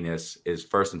happiness is,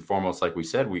 first and foremost, like we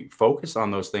said, we focus on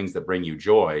those things that bring you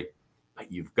joy, but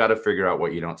you've got to figure out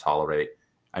what you don't tolerate.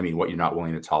 What you're not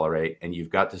willing to tolerate. And you've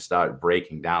got to start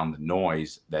breaking down the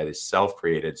noise that is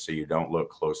self-created so you don't look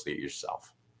closely at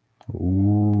yourself.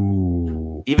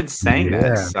 Ooh. Even saying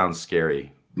that sounds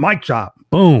scary. Mic drop.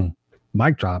 Boom.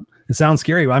 Mic drop. It sounds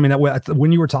scary.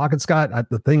 When you were talking, Scott,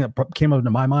 the thing that came up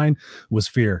into my mind was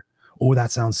fear. Oh,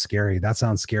 that sounds scary. That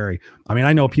sounds scary.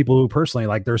 I know people who personally,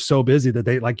 like, they're so busy that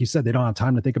they, like you said, they don't have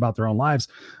time to think about their own lives.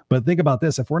 But think about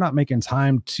this. If we're not making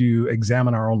time to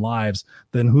examine our own lives,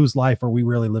 then whose life are we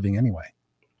really living anyway?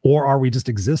 Or are we just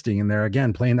existing in there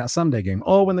again, playing that someday game?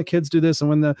 Oh, when the kids do this and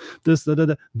when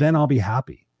then I'll be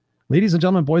happy. Ladies and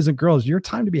gentlemen, boys and girls, your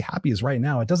time to be happy is right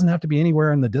now. It doesn't have to be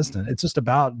anywhere in the distant. It's just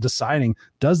about deciding,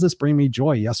 does this bring me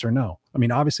joy? Yes or no?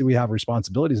 Obviously we have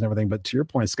responsibilities and everything, but to your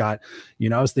point, Scott,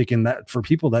 I was thinking that for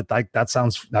people that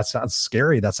sounds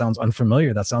scary. That sounds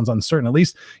unfamiliar. That sounds uncertain. At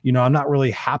least, I'm not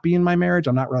really happy in my marriage.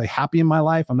 I'm not really happy in my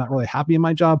life. I'm not really happy in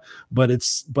my job, but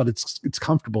it's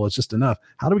comfortable. It's just enough.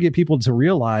 How do we get people to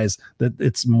realize that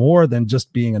it's more than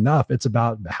just being enough? It's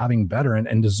about having better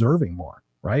and deserving more,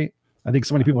 right? I think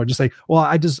so many people are just like, well,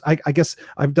 I guess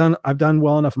I've done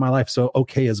well enough in my life, so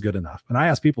okay is good enough. And I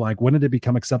ask people, like, when did it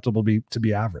become acceptable to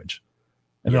be average?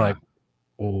 And they're like,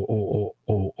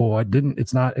 I didn't.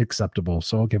 It's not acceptable.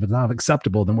 So okay, if it's not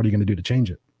acceptable, then what are you going to do to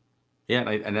change it? Yeah,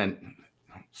 and then,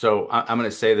 so I'm going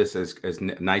to say this as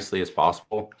nicely as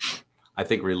possible. I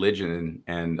think religion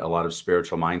and a lot of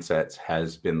spiritual mindsets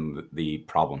has been the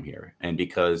problem here, and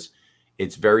because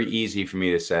it's very easy for me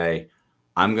to say,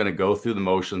 I'm going to go through the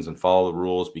motions and follow the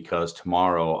rules because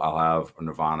tomorrow I'll have a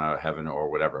nirvana, heaven, or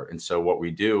whatever. And so what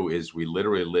we do is we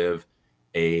literally live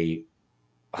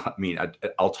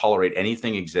I'll tolerate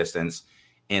anything existence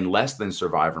in less than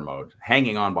survivor mode,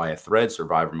 hanging on by a thread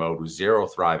survivor mode with zero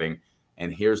thriving.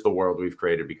 And here's the world we've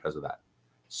created because of that.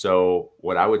 So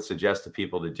what I would suggest to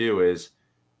people to do is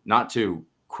not to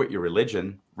quit your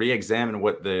religion, re-examine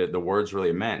what the words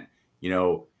really meant.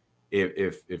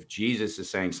 If Jesus is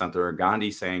saying something, or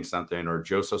Gandhi saying something, or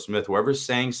Joseph Smith, whoever's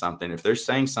saying something, if they're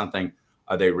saying something,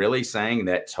 are they really saying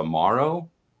that tomorrow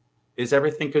is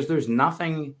everything? Because there's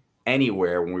nothing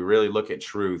anywhere when we really look at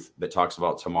truth that talks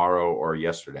about tomorrow or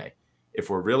yesterday. If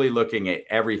we're really looking at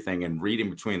everything and reading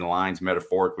between the lines,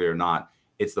 metaphorically or not,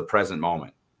 it's the present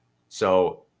moment.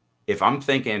 So if I'm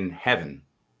thinking heaven,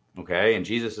 okay, and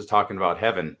Jesus is talking about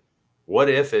heaven, what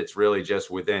if it's really just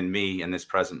within me in this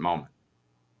present moment?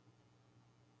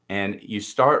 And you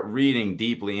start reading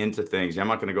deeply into things. I'm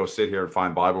not going to go sit here and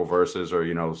find Bible verses or,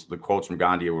 the quotes from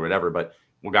Gandhi or whatever, but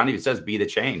when Gandhi says, be the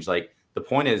change. Like, the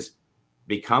point is,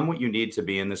 become what you need to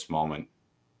be in this moment.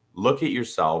 Look at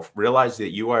yourself, realize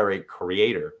that you are a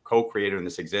creator, co-creator in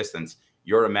this existence.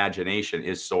 Your imagination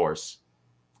is source.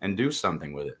 and do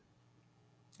something with it.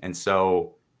 And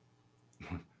so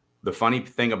the funny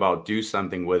thing about do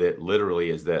something with it literally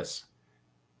is this: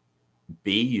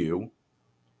 be you,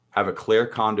 have a clear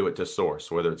conduit to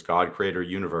source, whether it's God, creator,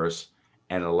 universe,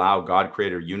 and allow God,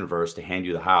 creator, universe to hand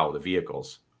you the how, the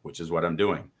vehicles, which is what I'm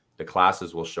doing. The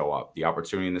classes will show up, the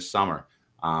opportunity in the summer,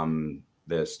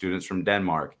 the students from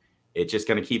Denmark. It's just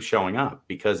going to keep showing up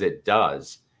because it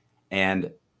does. And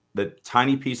the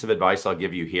tiny piece of advice I'll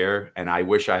give you here, and I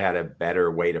wish I had a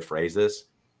better way to phrase this.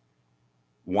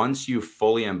 Once you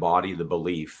fully embody the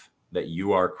belief that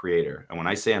you are creator, and when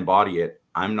I say embody it,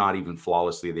 I'm not even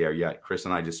flawlessly there yet. Chris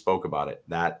and I just spoke about it.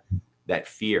 That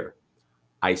fear,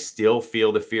 I still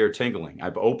feel the fear tingling.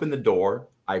 I've opened the door.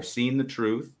 I've seen the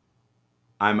truth.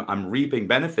 I'm reaping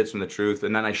benefits from the truth.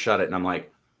 And then I shut it and I'm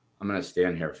like, I'm going to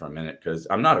stand here for a minute because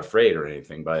I'm not afraid or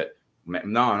anything, but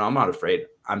no, I'm not afraid.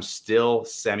 I'm still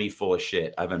semi full of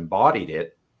shit. I've embodied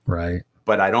it. Right.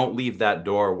 But I don't leave that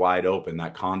door wide open,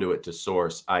 that conduit to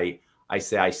source. I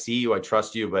say, I see you, I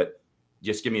trust you, but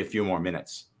just give me a few more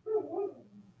minutes.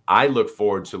 I look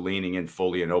forward to leaning in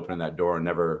fully and opening that door and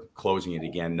never closing it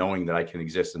again, knowing that I can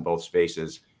exist in both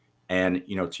spaces. And,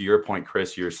 to your point,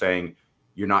 Chris, you're saying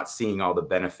you're not seeing all the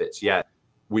benefits yet.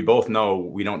 We both know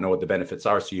we don't know what the benefits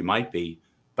are, so you might be,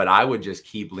 but I would just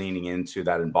keep leaning into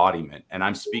that embodiment. And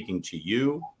I'm speaking to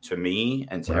you, to me,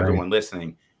 and to everyone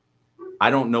listening. I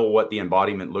don't know what the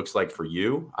embodiment looks like for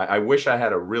you. I wish I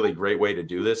had a really great way to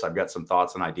do this. I've got some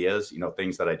thoughts and ideas,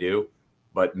 things that I do,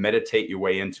 but meditate your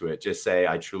way into it. Just say,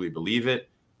 I truly believe it.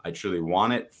 I truly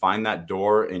want it. Find that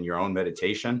door in your own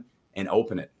meditation and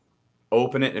open it.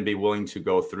 Open it and be willing to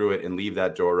go through it and leave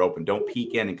that door open. Don't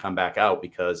peek in and come back out,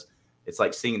 because it's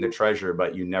like seeing the treasure,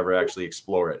 but you never actually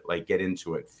explore it. Like, get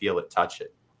into it, feel it, touch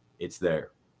it. It's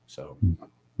there. So.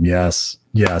 Yes.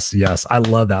 I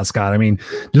love that, Scott. I mean,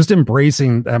 just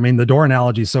embracing, the door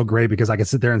analogy is so great because I can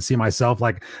sit there and see myself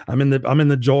like I'm in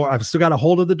the door. I've still got a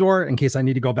hold of the door in case I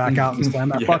need to go back out and slam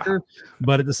that fucker.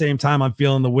 But at the same time, I'm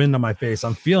feeling the wind on my face.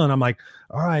 I'm like,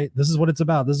 all right, this is what it's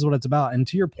about. And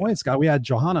to your point, Scott, we had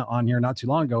Johanna on here not too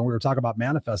long ago, and we were talking about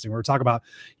manifesting. We were talking about,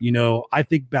 I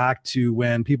think back to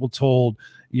when people told,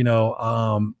 just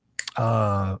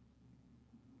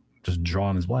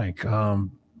drawing his blank.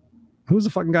 Who's the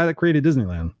fucking guy that created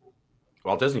Disneyland?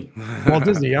 Walt Disney. Walt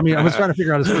Disney. I mean, I was trying to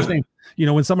figure out his first name.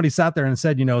 When somebody sat there and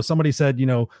said, somebody said,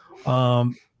 how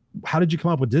did you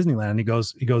come up with Disneyland? And he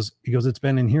goes, it's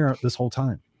been in here this whole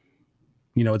time.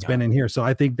 It's been in here. So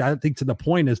I think to the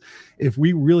point is, if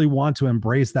we really want to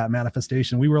embrace that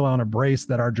manifestation, we really want to embrace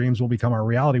that our dreams will become our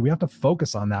reality. We have to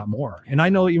focus on that more. And I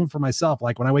know even for myself,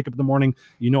 like when I wake up in the morning,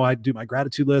 I do my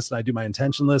gratitude list and I do my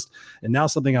intention list. And now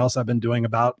something else I've been doing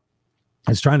about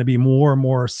is trying to be more and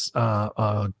more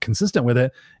consistent with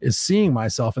it, is seeing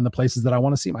myself in the places that I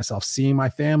want to see myself, seeing my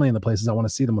family in the places I want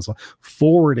to see them,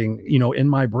 forwarding, in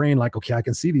my brain, like, okay, I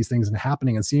can see these things and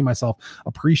happening, and seeing myself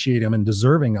appreciate them and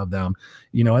deserving of them,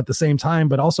 at the same time,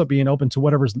 but also being open to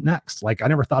whatever's next. Like, I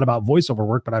never thought about voiceover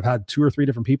work, but I've had 2 or 3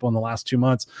 different people in the last 2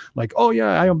 months, like, oh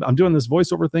yeah, I'm doing this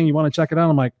voiceover thing. You want to check it out?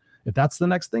 I'm like, if that's the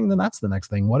next thing, then that's the next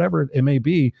thing, whatever it may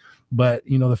be. But,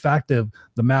 the fact of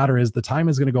the matter is the time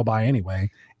is going to go by anyway.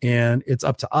 And it's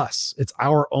up to us. It's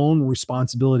our own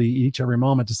responsibility every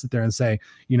moment to sit there and say,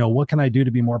 what can I do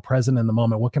to be more present in the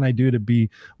moment? What can I do to be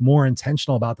more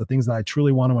intentional about the things that I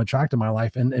truly want to attract in my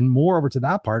life? And more over to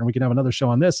that part. And we can have another show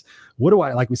on this. What do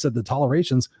I, like we said, the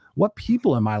tolerations, what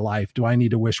people in my life do I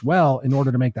need to wish well in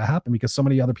order to make that happen? Because so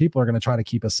many other people are going to try to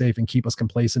keep us safe and keep us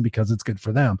complacent because it's good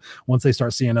for them. Once they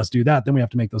start seeing us do that, then we have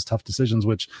to make those tough decisions,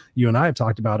 which you and I have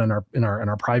talked about in our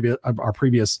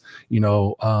previous,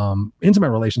 intimate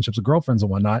relationships with girlfriends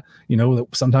and whatnot,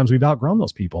 sometimes we've outgrown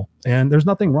those people, and there's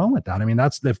nothing wrong with that. I mean,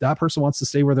 that's, if that person wants to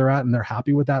stay where they're at and they're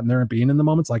happy with that and they're being in the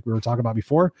moments like we were talking about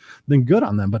before, then good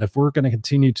on them. But if we're going to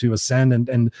continue to ascend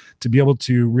and to be able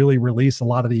to really release a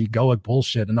lot of the egoic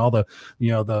bullshit and all the,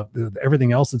 the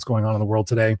everything else that's going on in the world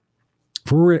today,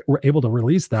 if we're able to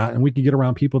release that and we can get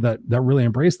around people that really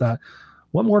embrace that,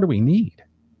 what more do we need?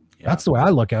 That's the way I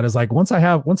look at it. Is like, once I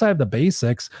have the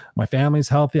basics, my family's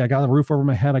healthy, I got a roof over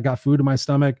my head, I got food in my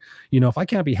stomach. If I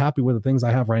can't be happy with the things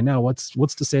I have right now, what's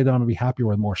to say that I'm gonna be happier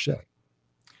with more shit?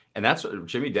 And that's what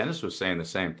Jimmy Dennis was saying, the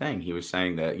same thing. He was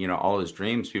saying that, all his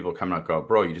dreams, people come and go,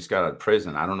 bro, you just got out of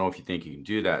prison. I don't know if you think you can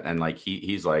do that. And like,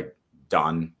 he's like,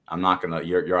 done. I'm not gonna,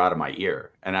 you're out of my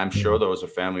ear. And I'm sure those are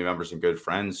family members and good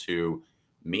friends who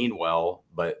mean well,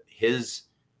 but his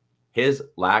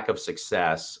lack of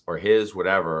success or his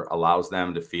whatever allows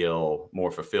them to feel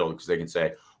more fulfilled, because they can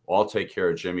say, well, I'll take care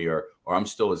of Jimmy, or I'm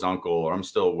still his uncle, or I'm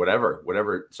still whatever.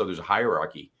 So there's a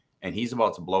hierarchy. and he's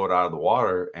about to blow it out of the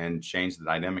water and change the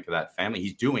dynamic of that family.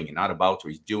 He's doing it, not about to,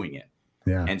 he's doing it.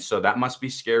 Yeah. And so that must be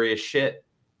scary as shit.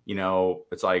 You know,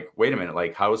 it's like, wait a minute,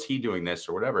 like, how is he doing this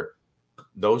or whatever?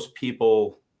 Those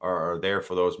people are there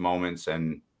for those moments,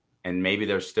 and maybe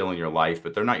they're still in your life,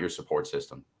 but they're not your support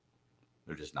system.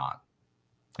 They're just not.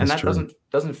 And That's that true.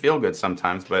 doesn't feel good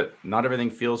sometimes, but not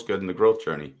everything feels good in the growth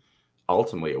journey.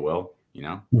 Ultimately it will, you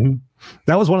know? Mm-hmm.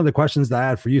 That was one of the questions that I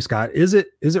had for you, Scott. Is it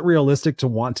realistic to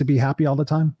want to be happy all the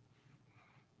time?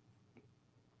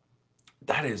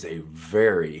 That is a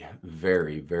very,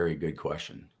 very, very good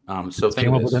question. So think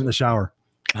came of up with it in the shower.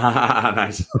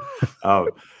 Nice. Oh,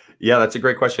 yeah, that's a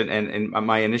great question. And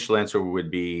my initial answer would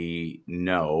be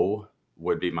no,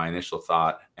 would be my initial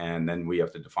thought. And then we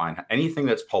have to define anything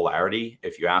that's polarity.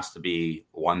 If you ask to be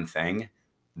one thing,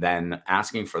 then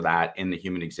asking for that in the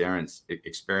human experience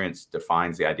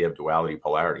defines the idea of duality,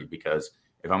 polarity. Because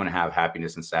if I'm going to have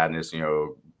happiness and sadness, you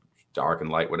know, dark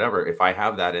and light, whatever, if I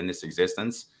have that in this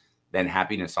existence, then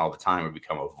happiness all the time would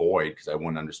become a void because I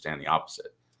wouldn't understand the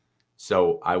opposite.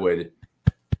 So I would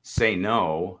say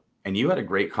no. And you had a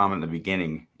great comment in the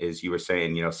beginning, is you were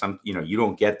saying, you know, you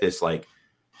don't get this like,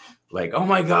 oh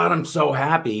my God, I'm so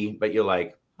happy, but you're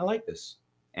like, I like this.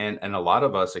 And a lot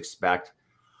of us expect,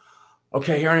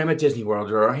 okay, here I am at Disney World,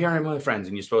 or here I am with my friends,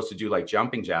 and you're supposed to do like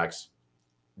jumping jacks.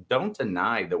 Don't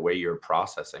deny the way you're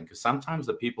processing, because sometimes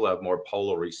the people have more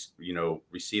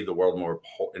receive the world more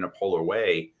in a polar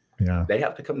way. Yeah. They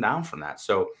have to come down from that.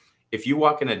 So if you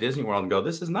walk into Disney World and go,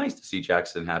 this is nice to see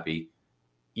Jackson happy,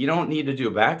 you don't need to do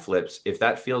backflips. If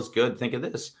that feels good, think of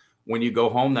this. When you go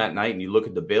home that night and you look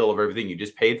at the bill of everything you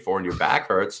just paid for and your back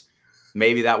hurts,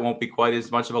 maybe that won't be quite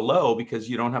as much of a low because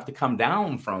you don't have to come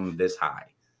down from this high.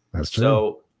 That's true.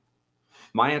 So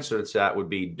my answer to that would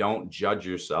be, don't judge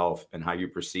yourself and how you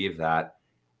perceive that.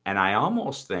 And I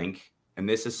almost think, and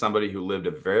this is somebody who lived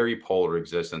a very polar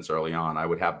existence early on, I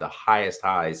would have the highest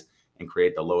highs and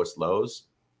create the lowest lows.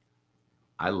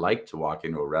 I like to walk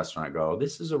into a restaurant and go,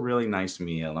 this is a really nice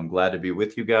meal. I'm glad to be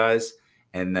with you guys.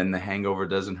 And then the hangover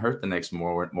doesn't hurt the next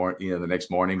the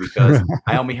next morning because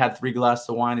I only had 3 glasses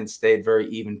of wine and stayed very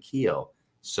even keel.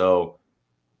 So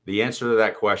the answer to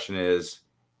that question is,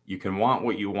 you can want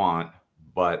what you want,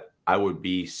 but I would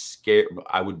be scared.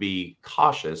 I would be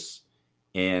cautious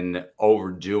in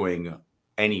overdoing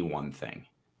any one thing,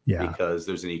 because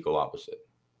there's an equal opposite.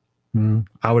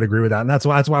 I would agree with that. And that's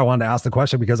why I wanted to ask the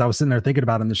question, because I was sitting there thinking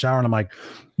about it in the shower and I'm like,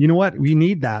 you know what? We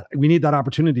need that. We need that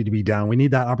opportunity to be down. We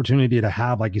need that opportunity to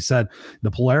have, like you said, the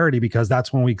polarity, because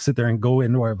that's when we sit there and go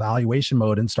into our evaluation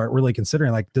mode and start really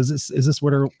considering, like, is this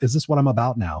what I'm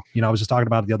about now? You know, I was just talking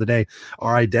about it the other day,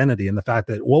 our identity, and the fact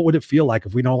that what would it feel like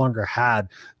if we no longer had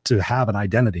to have an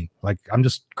identity? Like, I'm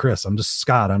just Chris, I'm just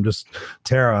Scott, I'm just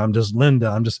Tara, I'm just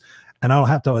Linda, and I don't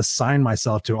have to assign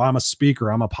myself to, I'm a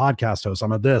speaker, I'm a podcast host,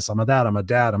 I'm a this, I'm a that, I'm a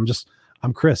dad. I'm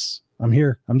Chris. I'm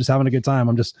here. I'm just having a good time.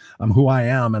 I'm who I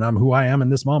am, and I'm who I am in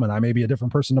this moment. I may be a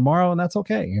different person tomorrow, and that's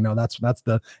okay. You know, that's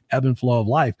the ebb and flow of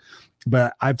life.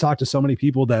 But I've talked to so many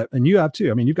people that, and you have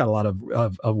too. I mean, you've got a lot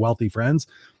of wealthy friends.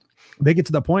 They get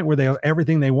to the point where they have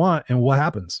everything they want, and what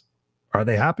happens? Are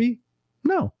they happy?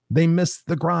 No, they miss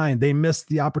the grind. They miss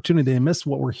the opportunity. They miss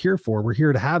what we're here for. We're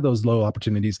here to have those low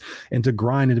opportunities and to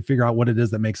grind and to figure out what it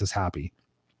is that makes us happy.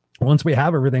 Once we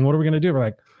have everything, what are we going to do? We're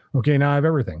like, okay, now I have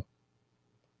everything.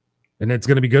 And it's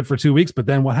going to be good for 2 weeks. But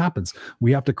then what happens?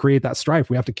 We have to create that strife.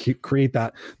 We have to create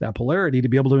that polarity to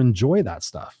be able to enjoy that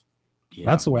stuff. Yeah.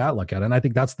 That's the way I look at it. And I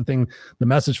think that's the thing, the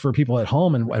message for people at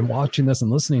home and watching this and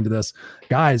listening to this,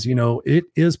 guys, you know, it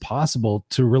is possible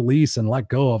to release and let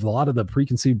go of a lot of the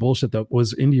preconceived bullshit that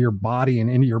was into your body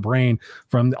and into your brain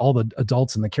from all the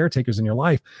adults and the caretakers in your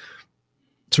life,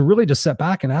 to really just sit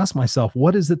back and ask myself,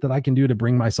 what is it that I can do to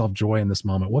bring myself joy in this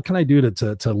moment? What can I do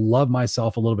to love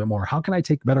myself a little bit more? How can I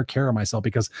take better care of myself?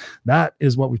 Because that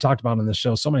is what we've talked about in this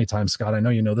show so many times, Scott. I know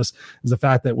you know this, is the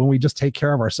fact that when we just take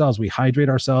care of ourselves, we hydrate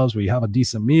ourselves, we have a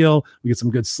decent meal, we get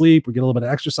some good sleep, we get a little bit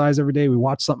of exercise every day, we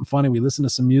watch something funny, we listen to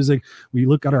some music, we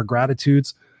look at our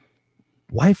gratitudes.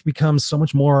 Life becomes so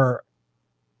much more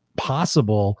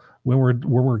possible when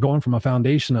we're going from a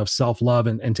foundation of self-love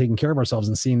and taking care of ourselves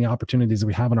and seeing the opportunities that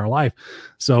we have in our life.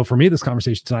 So for me, this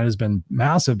conversation tonight has been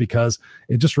massive, because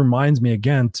it just reminds me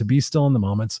again to be still in the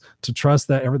moments, to trust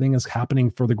that everything is happening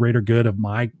for the greater good of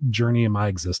my journey and my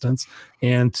existence,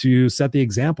 and to set the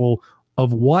example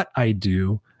of what I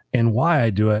do and why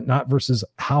I do it, not versus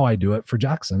how I do it for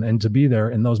Jackson, and to be there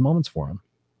in those moments for him.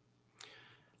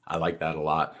 I like that a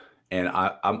lot. And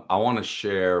I want to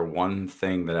share one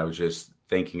thing that I was just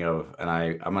thinking of, and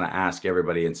I'm going to ask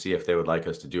everybody and see if they would like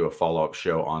us to do a follow-up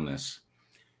show on this.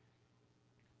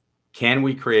 Can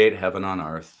we create heaven on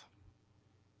earth?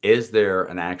 is there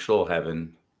an actual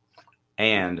heaven?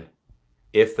 And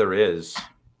if there is,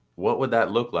 what would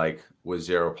that look like with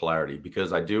zero polarity?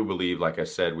 Because I do believe, like I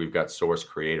said, we've got source,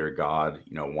 creator, God,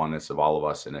 oneness of all of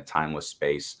us in a timeless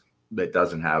space that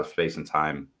doesn't have space and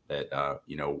time that,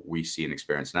 we see and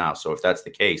experience now. So if that's the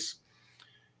case,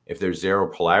 if there's zero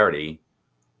polarity,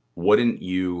 wouldn't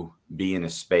you be in a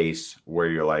space where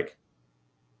you're like,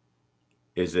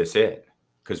 is this it?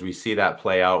 Because we see that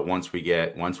play out once we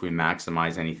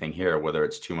maximize anything here, whether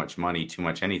it's too much money, too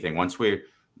much anything. Once we're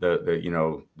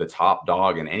the top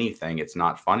dog in anything, it's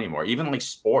not fun anymore. Even like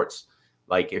sports,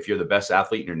 like if you're the best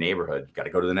athlete in your neighborhood, you got to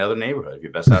go to another neighborhood. If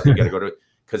you're the best athlete, you got to go to,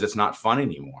 because it's not fun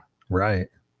anymore. Right.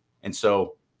 And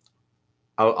so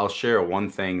I'll share one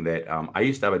thing that I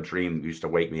used to have a dream that used to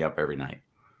wake me up every night.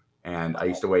 And I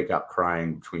used to wake up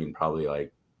crying between probably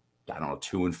like, I don't know,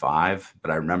 2 and 5, but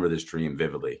I remember this dream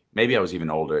vividly. Maybe I was even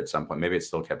older at some point. Maybe it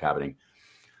still kept happening.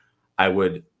 I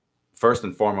would, first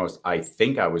and foremost, I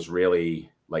think I was really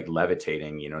like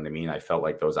levitating, you know what I mean? I felt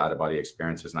like those out of body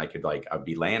experiences, and I'd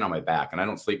be laying on my back, and I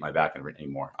don't sleep my back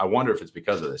anymore. I wonder if it's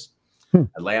because of this. I'd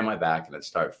lay on my back and I'd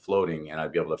start floating, and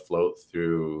I'd be able to float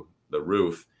through the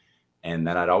roof. And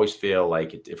then I'd always feel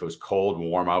like if it was cold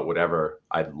and warm out, whatever,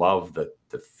 I'd love the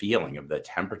feeling of the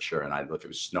temperature. And if it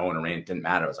was snowing or rain, it didn't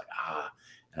matter. I was like,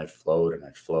 and I'd float and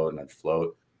I'd float and I'd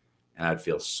float. And I'd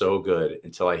feel so good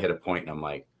until I hit a point and I'm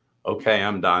like, okay,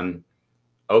 I'm done.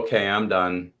 Okay, I'm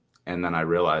done. And then I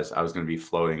realized I was going to be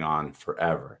floating on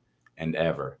forever and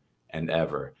ever and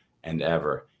ever and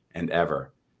ever and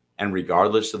ever. And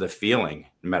regardless of the feeling,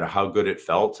 no matter how good it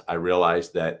felt, I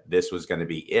realized that this was going to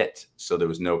be it. So there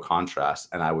was no contrast.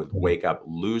 And I would wake up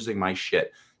losing my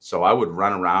shit. So I would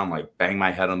run around, like bang my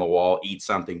head on the wall, eat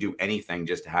something, do anything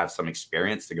just to have some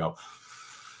experience to go.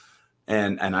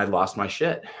 And I lost my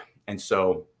shit. And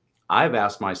so I've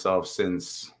asked myself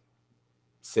since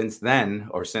then,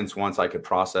 or since once I could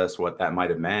process what that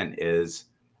might have meant, is,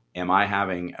 am I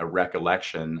having a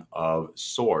recollection of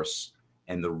source?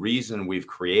 And the reason we've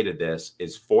created this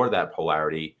is for that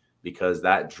polarity, because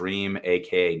that dream,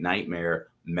 AKA nightmare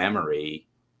memory,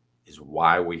 is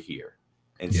why we're here.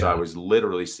 And so I was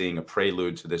literally seeing a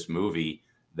prelude to this movie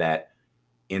that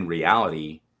in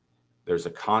reality, there's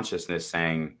a consciousness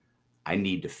saying, I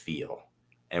need to feel.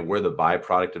 And we're the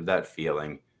byproduct of that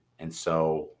feeling. And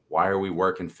so why are we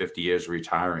working 50 years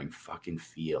retiring? Fucking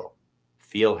feel.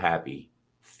 Feel happy.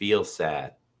 Feel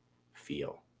sad.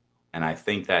 Feel. And I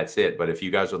think that's it. But if you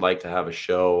guys would like to have a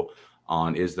show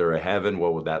on, is there a heaven?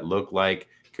 What would that look like?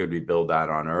 Could we build that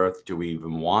on earth? Do we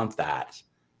even want that?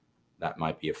 That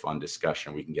might be a fun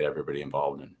discussion we can get everybody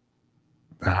involved in.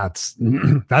 That's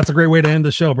a great way to end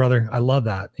the show, brother. I love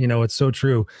that. It's so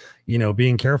true.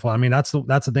 Being careful. I mean, that's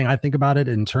the thing I think about it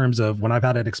in terms of when I've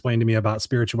had it explained to me about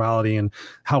spirituality and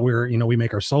how we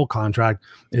make our soul contract,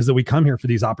 is that we come here for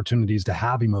these opportunities to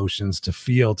have emotions, to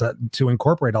feel, to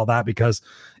incorporate all that, because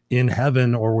in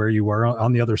heaven, or where you are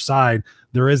on the other side,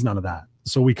 there is none of that.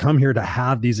 So we come here to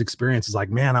have these experiences like,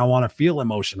 man, I want to feel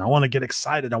emotion. I want to get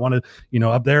excited. I want to,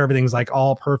 up there, everything's like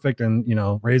all perfect and,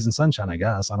 rays and sunshine, I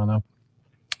guess. I don't know.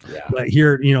 Yeah. But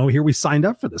here we signed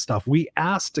up for this stuff. We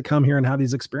asked to come here and have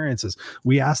these experiences.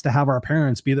 We asked to have our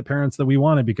parents be the parents that we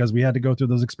wanted, because we had to go through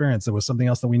those experiences. There was something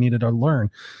else that we needed to learn.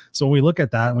 So when we look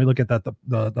at that, and we look at that,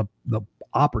 the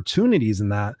opportunities in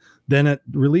that, then it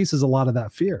releases a lot of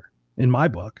that fear. In my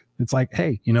book, it's like,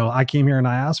 hey, I came here and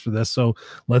I asked for this, so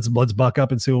let's buck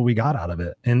up and see what we got out of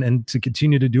it, and to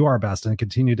continue to do our best and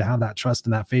continue to have that trust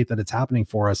and that faith that it's happening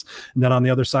for us. And then on the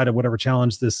other side of whatever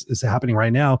challenge this is happening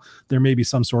right now, there may be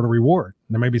some sort of reward.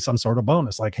 There may be some sort of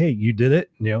bonus, like, hey, you did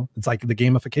it. It's like the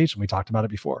gamification. We talked about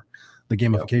it before, the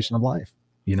gamification of life.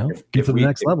 Get to the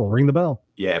next level, ring the bell.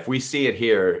 Yeah, if we see it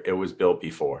here, it was built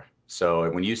before. So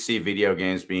when you see video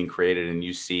games being created and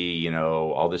you see,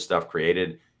 all this stuff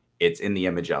created, it's in the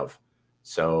image of.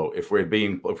 So if we're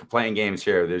playing games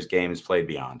here, there's games played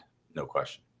beyond, no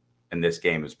question. And this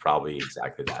game is probably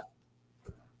exactly that.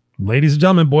 Ladies and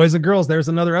gentlemen, boys and girls, there's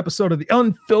another episode of the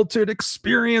Unfiltered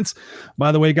Experience.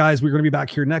 By the way, guys, we're going to be back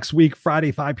here next week,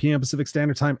 Friday, 5 p.m. Pacific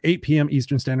Standard Time, 8 p.m.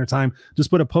 Eastern Standard Time.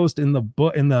 Just put a post in the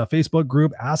Facebook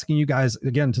group asking you guys,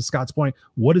 again, to Scott's point,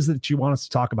 what is it that you want us to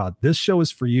talk about? This show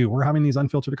is for you. We're having these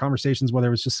unfiltered conversations,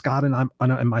 whether it's just Scott and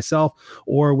myself,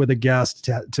 or with a guest,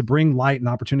 to bring light and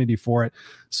opportunity for it.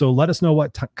 So let us know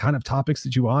what kind of topics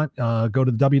that you want. Go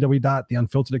to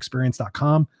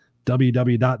www.theunfilteredexperience.com.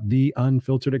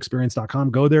 www.theunfilteredexperience.com.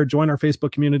 Go there, join our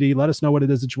Facebook community. Let us know what it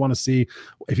is that you want to see.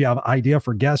 If you have an idea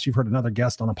for guests, you've heard another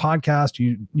guest on a podcast,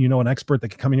 you know an expert that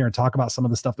can come in here and talk about some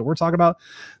of the stuff that we're talking about,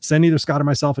 send either Scott or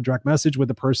myself a direct message with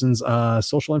the person's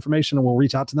social information, and we'll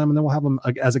reach out to them, and then we'll have them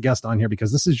as a guest on here,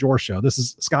 because this is your show. This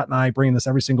is Scott and I bringing this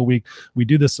every single week. We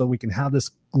do this so we can have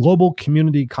this global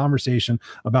community conversation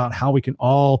about how we can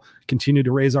all continue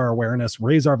to raise our awareness,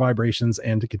 raise our vibrations,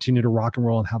 and to continue to rock and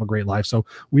roll and have a great life. So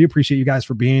we appreciate you guys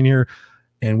for being here,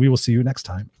 and we will see you next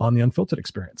time on the Unfiltered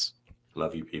Experience.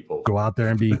 Love you, people. Go out there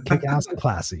and be kick-ass and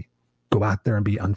classy. Go out there and be unfiltered.